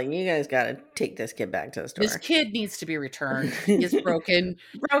 psychiatrist like, you guys got to take this kid back to the store. This kid needs to be returned. He is broken.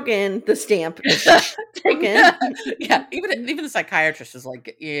 Broken. The stamp. Broken. Yeah. Even the psychiatrist is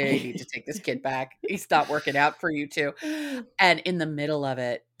like, yeah, you need to take this kid back. He's not working out for you two. And in the middle of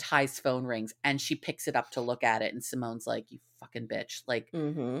it, Ty's phone rings and she picks it up to look at it. And Simone's like, you fucking bitch. Like,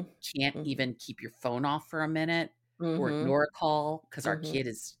 can't even keep your phone off for a minute or ignore a call because our kid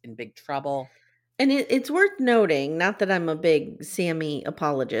is in big trouble. And it's worth noting, not that I'm a big Sammy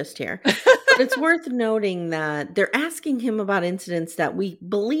apologist here, but it's worth noting that they're asking him about incidents that we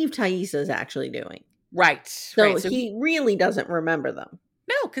believe Thaisa is actually doing. Right. So he really doesn't remember them.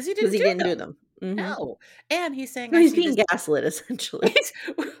 No, because he didn't do them. No. And he's saying... he's being gaslit, essentially.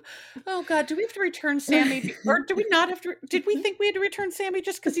 Oh, God. Do we have to return Sammy? Or do we not have to... Did we think we had to return Sammy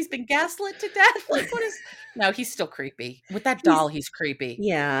just because he's been gaslit to death? Like, what is... No, he's still creepy. With that doll, he's creepy.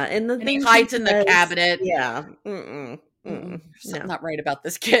 Yeah. And he hides in the cabinet. Yeah. Something not right about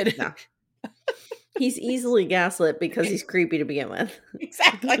this kid. No. He's easily gaslit because he's creepy to begin with.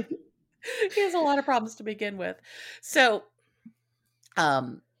 Exactly. He has a lot of problems to begin with. So,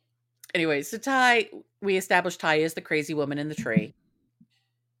 anyway, so Ty, we established Ty is the crazy woman in the tree.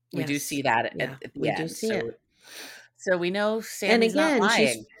 We do see that at the end. We do see it. So we know Sammy's not lying.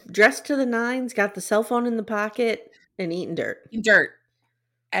 She's dressed to the nines, got the cell phone in the pocket, and eating dirt.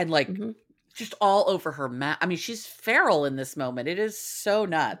 And like just all over her mouth. I mean, she's feral in this moment. It is so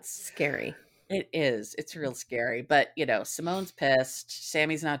nuts. Scary. It is. It's real scary. But, Simone's pissed.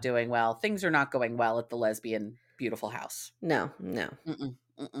 Sammy's not doing well. Things are not going well at the lesbian beautiful house. No.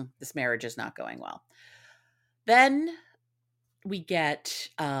 This marriage is not going well. Then we get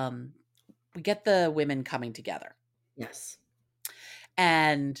the women coming together. Yes.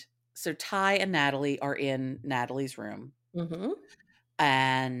 And so Ty and Natalie are in Natalie's room.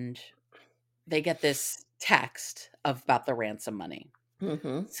 And they get this text about the ransom money.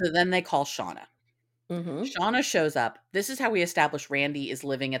 So then they call Shauna. Shauna shows up. This is how we establish Randy is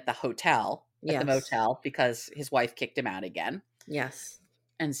living at the hotel, at the motel, because his wife kicked him out again. Yes.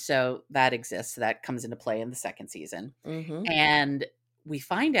 And so that exists. So that comes into play in the second season. And we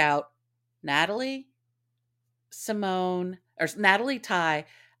find out Natalie, Ty,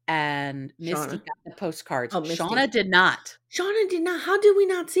 and Misty got the postcards. Shauna did not. Shauna did not. How did we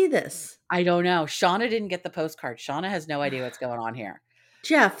not see this? I don't know. Shauna didn't get the postcard. Shauna has no idea what's going on here.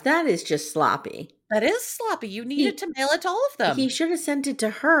 Jeff, that is just sloppy. That is sloppy. You needed to mail it to all of them. He should have sent it to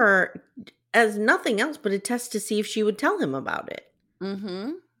her as nothing else but a test to see if she would tell him about it. I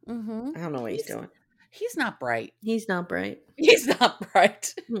don't know what he's doing. He's not bright. He's not bright. He's not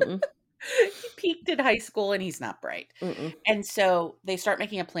bright. He peaked in high school and he's not bright. And so they start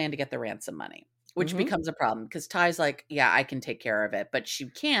making a plan to get the ransom money, which becomes a problem because Ty's like, yeah, I can take care of it. But she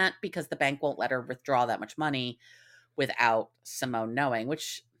can't because the bank won't let her withdraw that much money without Simone knowing,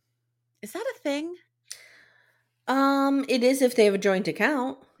 which is that a thing? It is if they have a joint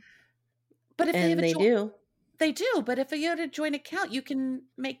account. But if they do. They do. But if you have a joint account, you can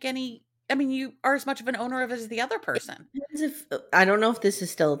make any. I mean, you are as much of an owner of it as the other person. I don't know if this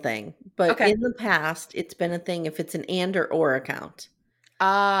is still a thing, but in the past, it's been a thing if it's an and or account.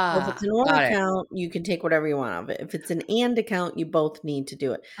 If it's an or account, you can take whatever you want of it. If it's an and account, you both need to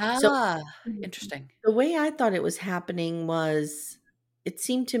do it. So interesting. The way I thought it was happening was, it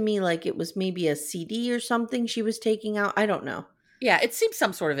seemed to me like it was maybe a CD or something she was taking out. I don't know. Yeah, it seems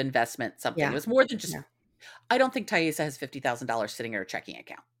some sort of investment, something. It was more than just, I don't think Taissa has $50,000 sitting in her checking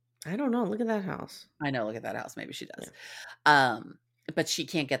account. I don't know. Look at that house. I know. Look at that house. Maybe she does. Yeah. But she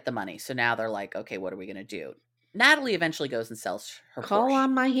can't get the money. So now they're like, okay, what are we going to do? Natalie eventually goes and sells her Call Porsche.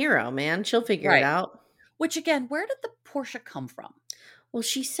 on my hero, man. She'll figure it out. Which again, where did the Porsche come from? Well,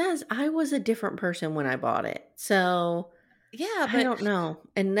 she says I was a different person when I bought it. So yeah, but I don't know.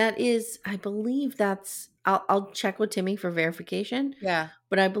 And that is, I believe that's, I'll check with Timmy for verification. Yeah.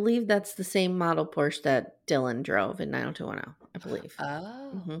 But I believe that's the same model Porsche that Dylan drove in 90210, I believe.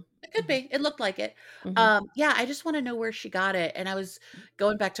 Oh, it could be. It looked like it. Yeah, I just want to know where she got it. And I was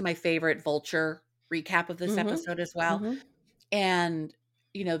going back to my favorite Vulture recap of this episode as well. And,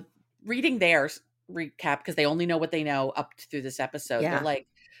 you know, reading theirs recap, because they only know what they know up through this episode. They're like,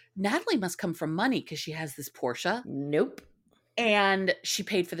 Natalie must come from money because she has this Porsche. Nope. And she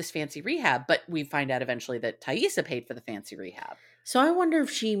paid for this fancy rehab, but we find out eventually that Taissa paid for the fancy rehab. So I wonder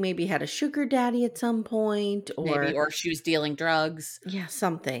if she maybe had a sugar daddy at some point, or she was dealing drugs. Yeah,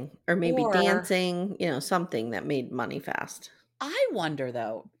 something. Or maybe dancing, you know, something that made money fast. I wonder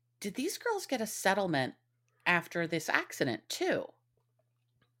though, did these girls get a settlement after this accident too?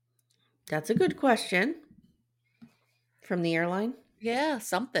 That's a good question. From the airline? Yeah,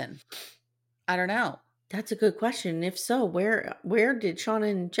 something. I don't know. That's a good question. If so, where did Sean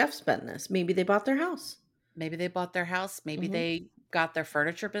and Jeff spend this? Maybe they bought their house. Maybe they bought their house. Maybe they got their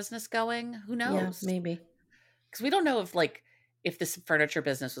furniture business going. Who knows? Yeah, maybe. Because we don't know if this furniture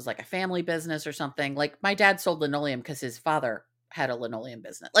business was like a family business or something. Like my dad sold linoleum because his father had a linoleum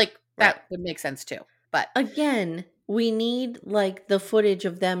business. Like that would make sense too. But again, we need like the footage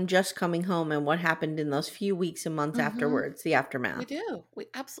of them just coming home and what happened in those few weeks and months afterwards, the aftermath. We do. We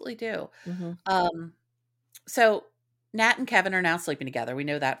absolutely do. So Nat and Kevin are now sleeping together. We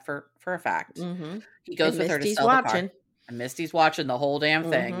know that for a fact. He goes with her to sell the car. And Misty's watching the whole damn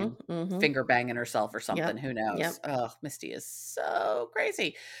thing, finger banging herself or something. Who knows? Oh, Misty is so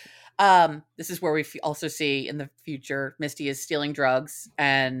crazy. This is where we also see in the future, Misty is stealing drugs.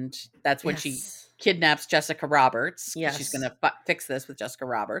 And that's when she kidnaps Jessica Roberts. She's going to fix this with Jessica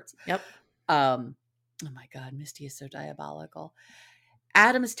Roberts. Oh my God, Misty is so diabolical.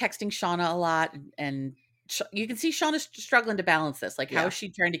 Adam is texting Shauna a lot, and you can see Shauna's struggling to balance this. Like, how is she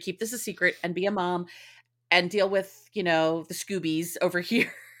trying to keep this a secret and be a mom and deal with, you know, the Scoobies over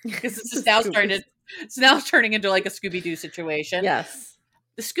here? Because it's now turning into like a Scooby-Doo situation. Yes.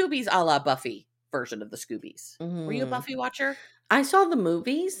 The Scoobies a la Buffy version of the Scoobies. Were you a Buffy watcher? I saw the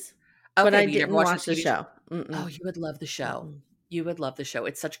movies, but I didn't watch the show. Oh, you would love the show. You would love the show.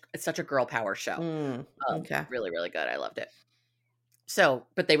 It's such a girl power show. Okay. Really, really good. I loved it. So,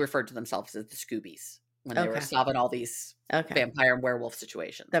 but they referred to themselves as the Scoobies when they were solving all these vampire and werewolf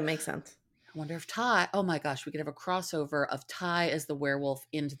situations. That makes sense. I wonder if Ty, oh my gosh, we could have a crossover of Ty as the werewolf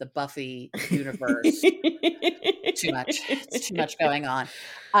into the Buffy universe. Too much. It's too much going on.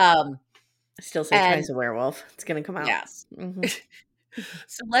 Still say Ty's a werewolf. It's going to come out. Yes.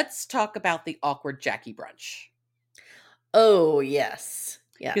 So let's talk about the awkward Jackie brunch. Oh, yes.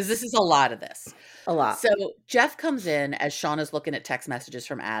 Yeah. Because this is a lot of this. A lot. So Jeff comes in as Shauna's looking at text messages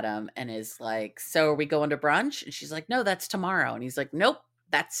from Adam and is like, so are we going to brunch? And she's like, no, that's tomorrow. And he's like, nope,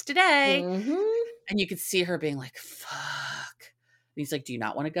 that's today. And you could see her being like, fuck. And he's like, do you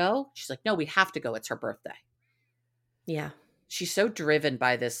not want to go? She's like, no, we have to go. It's her birthday. Yeah. she's so driven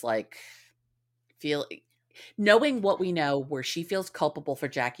by this, like, knowing what we know, where she feels culpable for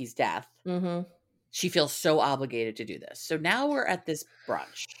Jackie's death. Mm-hmm. She feels so obligated to do this. So now we're at this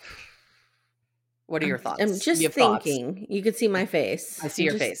brunch. What are your thoughts? I'm just thinking. Thoughts? You could see my face. I see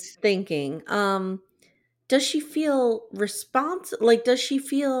your face. Thinking. Does she feel like, does she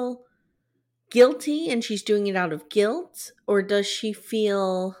feel guilty and she's doing it out of guilt? Or does she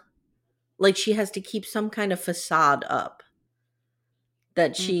feel like she has to keep some kind of facade up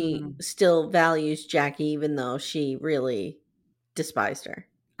that she still values Jackie even though she really despised her?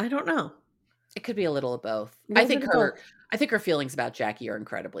 I don't know. It could be a little of both. I think her feelings about Jackie are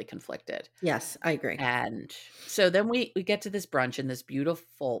incredibly conflicted. Yes, I agree. And so then we get to this brunch in this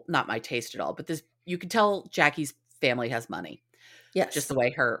beautiful, not my taste at all, but this, you can tell Jackie's family has money. Yes. Just the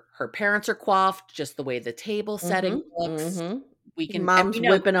way her parents are coiffed, just the way the table setting looks. Mm-hmm. We can Mom's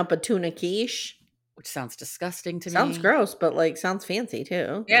whipping up a tuna quiche. Which sounds disgusting to me. Sounds gross, but like sounds fancy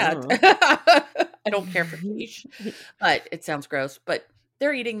too. Yeah. I don't care for quiche, but it sounds gross. But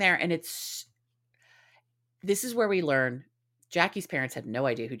they're eating there, and this is where we learn Jackie's parents had no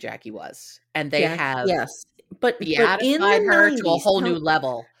idea who Jackie was. And they have beatified her 90s, to a whole new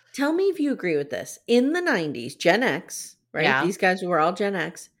level. Tell me if you agree with this. In the 90s, Gen X, right? Yeah. These guys were all Gen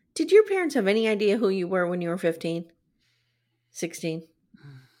X. Did your parents have any idea who you were when you were 15? 16?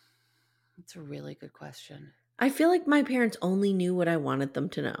 That's a really good question. I feel like my parents only knew what I wanted them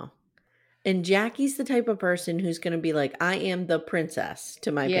to know. And Jackie's the type of person who's going to be like, I am the princess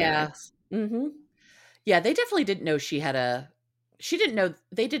to my parents. Mm-hmm. Yeah, they definitely didn't know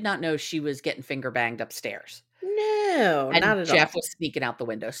they did not know she was getting finger banged upstairs. No, and not at Jeff all. was sneaking out the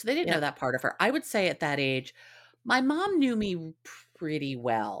window. So they didn't know that part of her. I would say at that age, my mom knew me pretty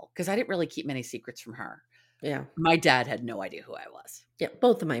well because I didn't really keep many secrets from her. Yeah. My dad had no idea who I was. Yeah,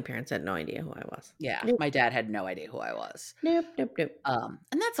 both of my parents had no idea who I was. Yeah, nope. My dad had no idea who I was. Nope. And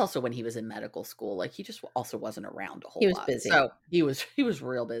that's also when he was in medical school. Like, he just also wasn't around a whole lot. He was busy. So he was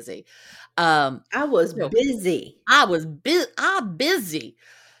real busy. I was busy. Busy.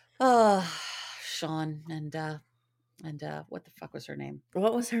 Sean and what the fuck was her name?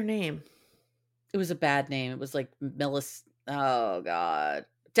 What was her name? It was a bad name. It was like oh God.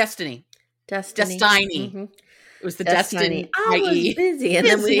 Destiny. Mm-hmm. It was the Destiny. I was busy. And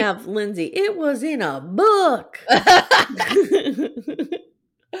then we have Lindsay. It was in a book.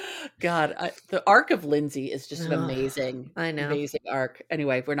 God, the arc of Lindsay is just an amazing, amazing arc.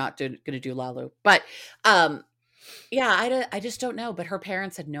 Anyway, we're not going to do Lalu. But I just don't know. But her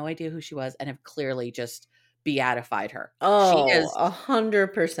parents had no idea who she was and have clearly just beatified her. Oh, she is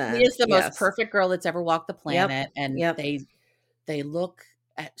 100%. She is the most perfect girl that's ever walked the planet. And they look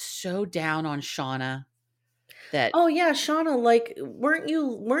so down on Shauna. That Shauna, like, weren't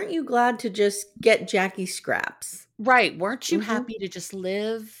you glad to just get Jackie scraps? Right. Weren't you happy to just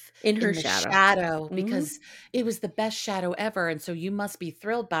live in her shadow? Because it was the best shadow ever. And so you must be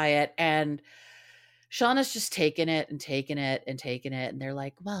thrilled by it. And Shauna's just taking it. And they're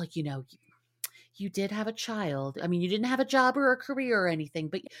like, well, you did have a child. I mean, you didn't have a job or a career or anything,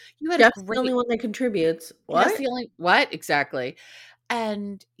 but you had Jeff's the only one that contributes. What? Exactly.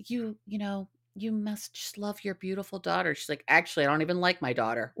 And you must just love your beautiful daughter. She's like, actually, I don't even like my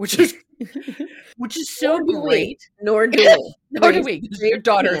daughter, which is so great. Nor do we. Your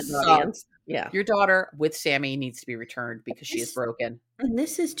daughter sucks. Yeah. Your daughter with Sammy needs to be returned because she is broken. And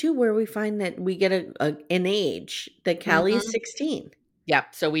this is too where we find that we get an age that Callie is 16. Yeah.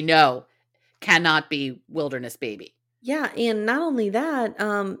 So we know cannot be wilderness baby. Yeah. And not only that,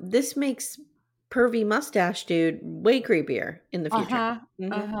 this makes pervy mustache dude way creepier in the future.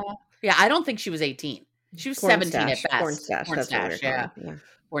 Yeah, I don't think she was 18. She was 17 at best. Porn stash. Yeah.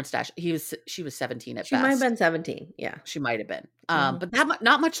 Porn stash. She was 17 at best. She might have been 17. Yeah. She might have been. But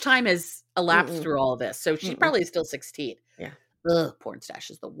not much time has elapsed through all of this. So she probably is still 16. Yeah. Ugh, porn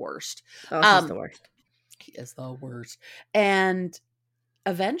stash is the worst. Oh, he's the worst. He is the worst. And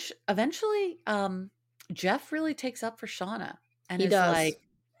eventually, Jeff really takes up for Shauna. And is like,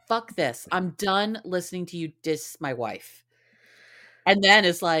 fuck this. I'm done listening to you diss my wife. And then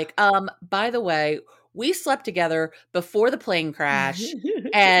it's like, by the way, we slept together before the plane crash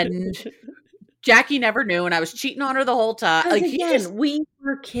and Jackie never knew and I was cheating on her the whole time. Like, we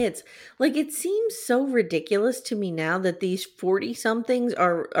were kids. Like, it seems so ridiculous to me now that these 40-somethings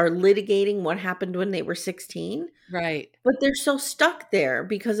are litigating what happened when they were 16. Right. But they're so stuck there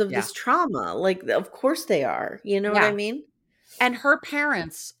because of this trauma. Like, of course they are. You know what I mean? And her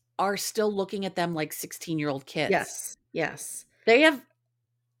parents are still looking at them like 16-year-old kids. Yes. They have,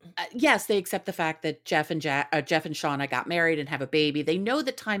 they accept the fact that Jeff and Shauna got married and have a baby. They know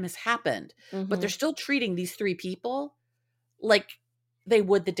that time has happened, but they're still treating these three people like they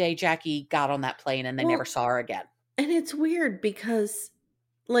would the day Jackie got on that plane and they never saw her again. And it's weird because,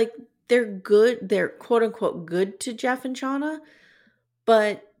 like, they're quote unquote good to Jeff and Shauna,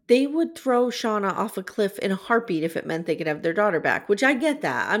 but they would throw Shauna off a cliff in a heartbeat if it meant they could have their daughter back, which I get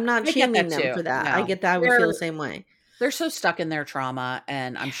that. I'm not shaming them for that. I get that. I would feel the same way. They're so stuck in their trauma,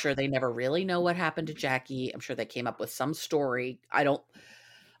 and I'm sure they never really know what happened to Jackie. I'm sure they came up with some story. I don't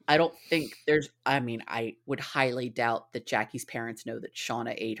think I would highly doubt that Jackie's parents know that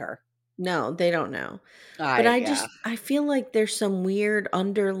Shauna ate her. No, they don't know. But I feel like there's some weird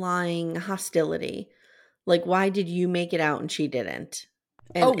underlying hostility. Like, why did you make it out and she didn't?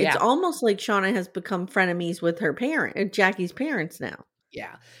 And it's almost like Shauna has become frenemies with her Jackie's parents now.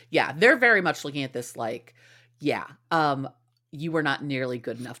 Yeah. Yeah. They're very much looking at this like, you were not nearly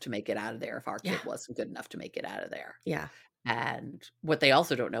good enough to make it out of there if our kid wasn't good enough to make it out of there. Yeah. And what they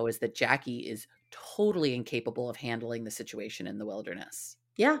also don't know is that Jackie is totally incapable of handling the situation in the wilderness.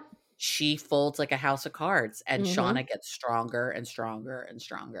 Yeah. She folds like a house of cards, and Shauna gets stronger and stronger and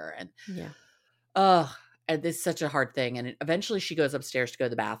stronger. And and this is such a hard thing. And eventually she goes upstairs to go to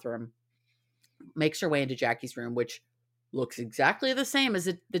the bathroom, makes her way into Jackie's room, which looks exactly the same as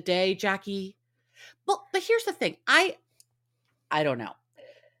the day Jackie. Well, but here's the thing. I don't know.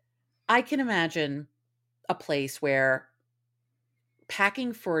 I can imagine a place where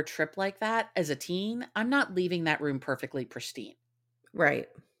packing for a trip like that as a teen, I'm not leaving that room perfectly pristine. Right.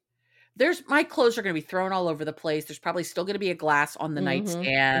 My clothes are going to be thrown all over the place. There's probably still going to be a glass on the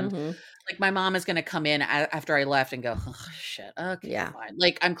nightstand. Like my mom is going to come in after I left and go, oh, shit. Okay, fine.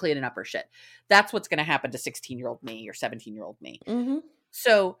 Like I'm cleaning up her shit. That's what's going to happen to 16-year-old me or 17-year-old me.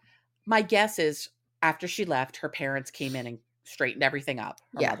 So my guess is after she left, her parents came in and straightened everything up.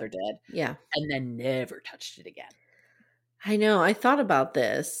 Her mother did. Yeah. And then never touched it again. I know. I thought about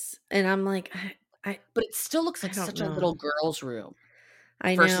this and I'm like, but it still looks like such a little girl's room.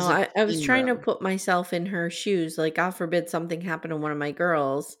 I know. I was trying to put myself in her shoes. Like, God forbid something happened to one of my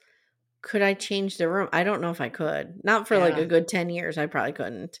girls. Could I change the room? I don't know if I could. Not for like a good 10 years. I probably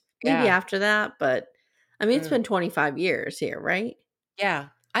couldn't. Maybe after that. But I mean, it's been 25 years here, right? Yeah.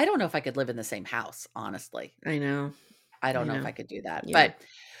 I don't know if I could live in the same house, honestly. I know. I don't know if I could do that. Yeah.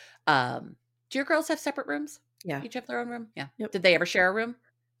 But do your girls have separate rooms? Yeah. Each have their own room? Yeah. Yep. Did they ever share a room?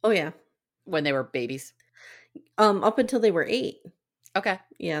 Oh, yeah. When they were babies? Up until they were 8. Okay.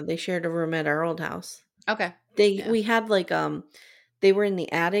 Yeah, they shared a room at our old house. Okay. We had like they were in the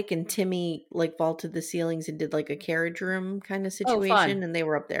attic and Timmy like vaulted the ceilings and did like a carriage room kind of situation and they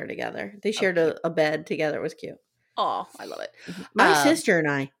were up there together. They shared a bed together. It was cute. Oh, I love it. My sister and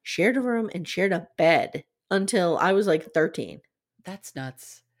I shared a room and shared a bed until I was like 13. That's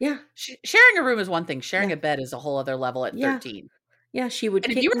nuts. Yeah. Sharing a room is one thing. Sharing a bed is a whole other level at 13. Yeah, she would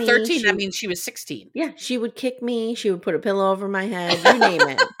kick me. If you were 13, that means she was 16. Yeah, she would kick me. She would put a pillow over my head. You name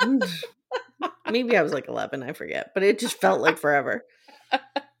it. Maybe I was like 11, I forget. But it just felt like forever.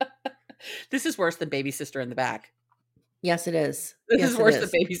 This is worse than baby sister in the back. Yes, it is. This is worse than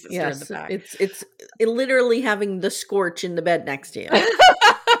baby sister in the back. It's literally having the scorch in the bed next to you.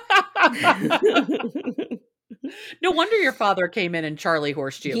 No wonder your father came in and Charlie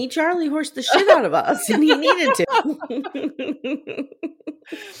horsed you. He Charlie horsed the shit out of us, and he needed to.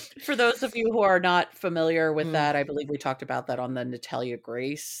 For those of you who are not familiar with that, I believe we talked about that on the Natalia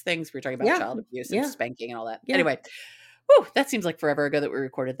Grace things. We were talking about child abuse and spanking and all that. Yeah. Anyway, that seems like forever ago that we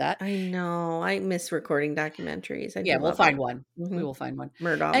recorded that. I know. I miss recording documentaries. We'll find one. We will find one.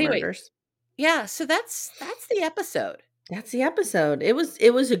 Murders. Yeah, so that's the episode. That's the episode. It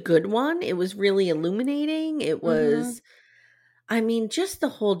was a good one. It was really illuminating. It was, I mean, just the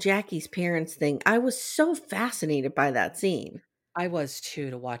whole Jackie's parents thing. I was so fascinated by that scene. I was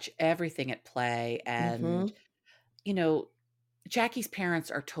too, to watch everything at play. And, you know, Jackie's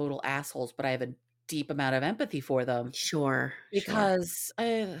parents are total assholes, but I have a deep amount of empathy for them. Sure. Because,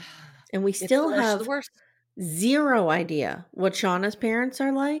 and we still have zero idea what Shauna's parents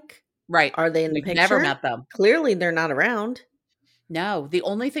are like. Right. Are they in the picture? Never met them. Clearly, they're not around. No. The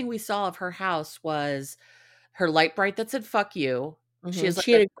only thing we saw of her house was her light bright that said, fuck you. She has like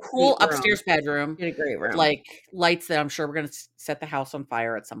a cool upstairs bedroom. She had a great room. Like lights that I'm sure we're going to set the house on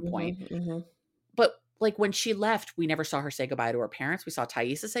fire at some point. But like when she left, we never saw her say goodbye to her parents. We saw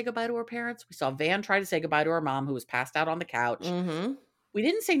Thaisa say goodbye to her parents. We saw Van try to say goodbye to her mom, who was passed out on the couch. We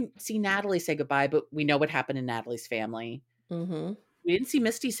didn't see Natalie say goodbye, but we know what happened in Natalie's family. We didn't see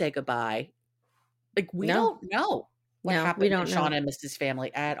Misty say goodbye. Like, we don't know what happened to Shauna and Misty's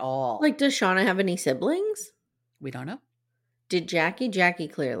family at all. Like, does Shauna have any siblings? We don't know. Did Jackie? Jackie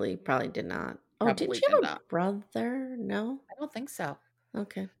clearly probably did not. Oh, did she have a brother? No? I don't think so.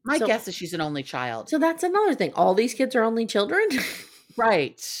 Okay. My guess is she's an only child. So that's another thing. All these kids are only children?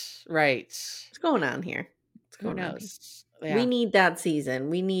 Right. What's going on here? Who knows? Yeah. We need that season.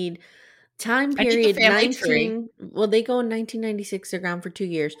 We need time period 19. Well, they go in 1996. They're gone for 2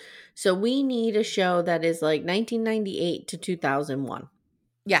 years. So we need a show that is like 1998 to 2001.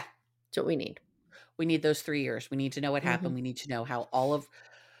 Yeah. That's what we need. We need those 3 years. We need to know what happened. We need to know how all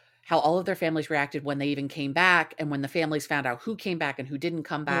of their families reacted when they even came back, and when the families found out who came back and who didn't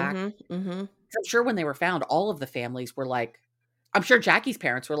come back. I'm sure when they were found, all of the families were like, I'm sure Jackie's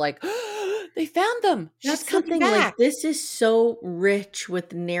parents were like, oh, they found them. That's something like, this is so rich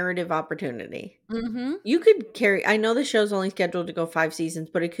with narrative opportunity. You could carry, I know the show's only scheduled to go 5 seasons,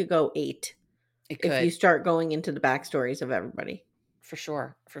 but it could go 8. It could. If you start going into the backstories of everybody. For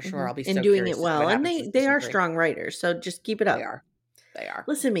sure. I'll be so and doing it well. And they are strong writers, so just keep it up. They are.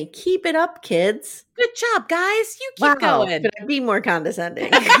 Listen to me. Keep it up, kids. Good job, guys. You keep going. Could I be more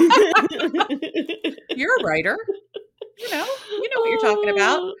condescending? You're a writer. You know what you're talking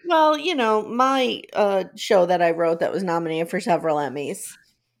about. Well, my show that I wrote that was nominated for several Emmys.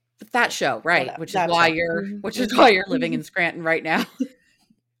 That show, right? Which is why you're living in Scranton right now.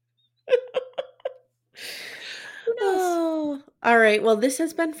 Who knows? All right. Well, this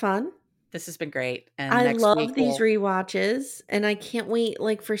has been fun. This has been great. And I love these rewatches, and I can't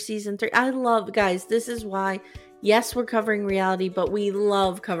wait for season 3. Guys, this is why, yes, we're covering reality, but we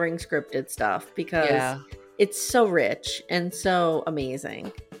love covering scripted stuff because it's so rich and so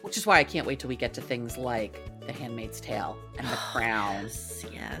amazing. Which is why I can't wait till we get to things like The Handmaid's Tale and The Crown.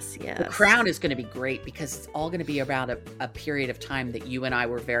 Yes. The Crown is going to be great because it's all going to be about a period of time that you and I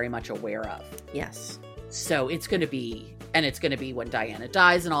were very much aware of. Yes. So it's going to be when Diana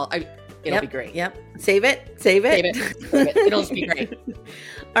dies and all. It'll be great. Yep. Save it. It'll just be great.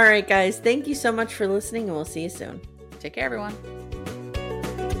 All right, guys. Thank you so much for listening, and we'll see you soon. Take care, everyone.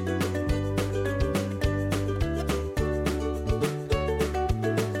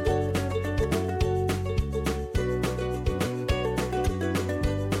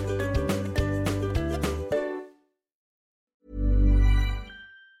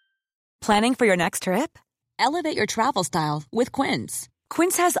 Planning for your next trip? Elevate your travel style with Quince.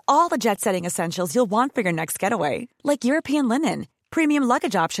 Quince has all the jet-setting essentials you'll want for your next getaway, like European linen, premium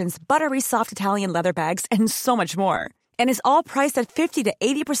luggage options, buttery soft Italian leather bags, and so much more. And is all priced at 50 to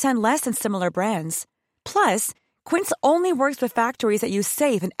 80% less than similar brands. Plus, Quince only works with factories that use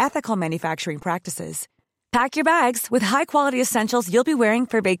safe and ethical manufacturing practices. Pack your bags with high-quality essentials you'll be wearing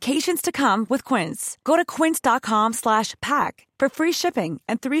for vacations to come with Quince. Go to quince.com/pack for free shipping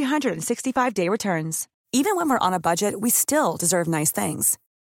and 365-day returns. Even when we're on a budget, we still deserve nice things.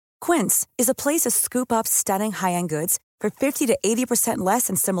 Quince is a place to scoop up stunning high-end goods for 50 to 80% less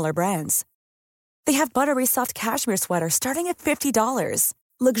than similar brands. They have buttery soft cashmere sweaters starting at $50,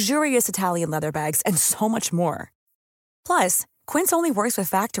 luxurious Italian leather bags, and so much more. Plus, Quince only works with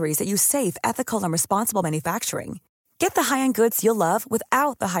factories that use safe, ethical, and responsible manufacturing. Get the high-end goods you'll love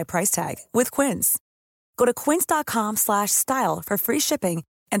without the high price tag with Quince. Go to quince.com/style for free shipping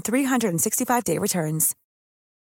and 365-day returns.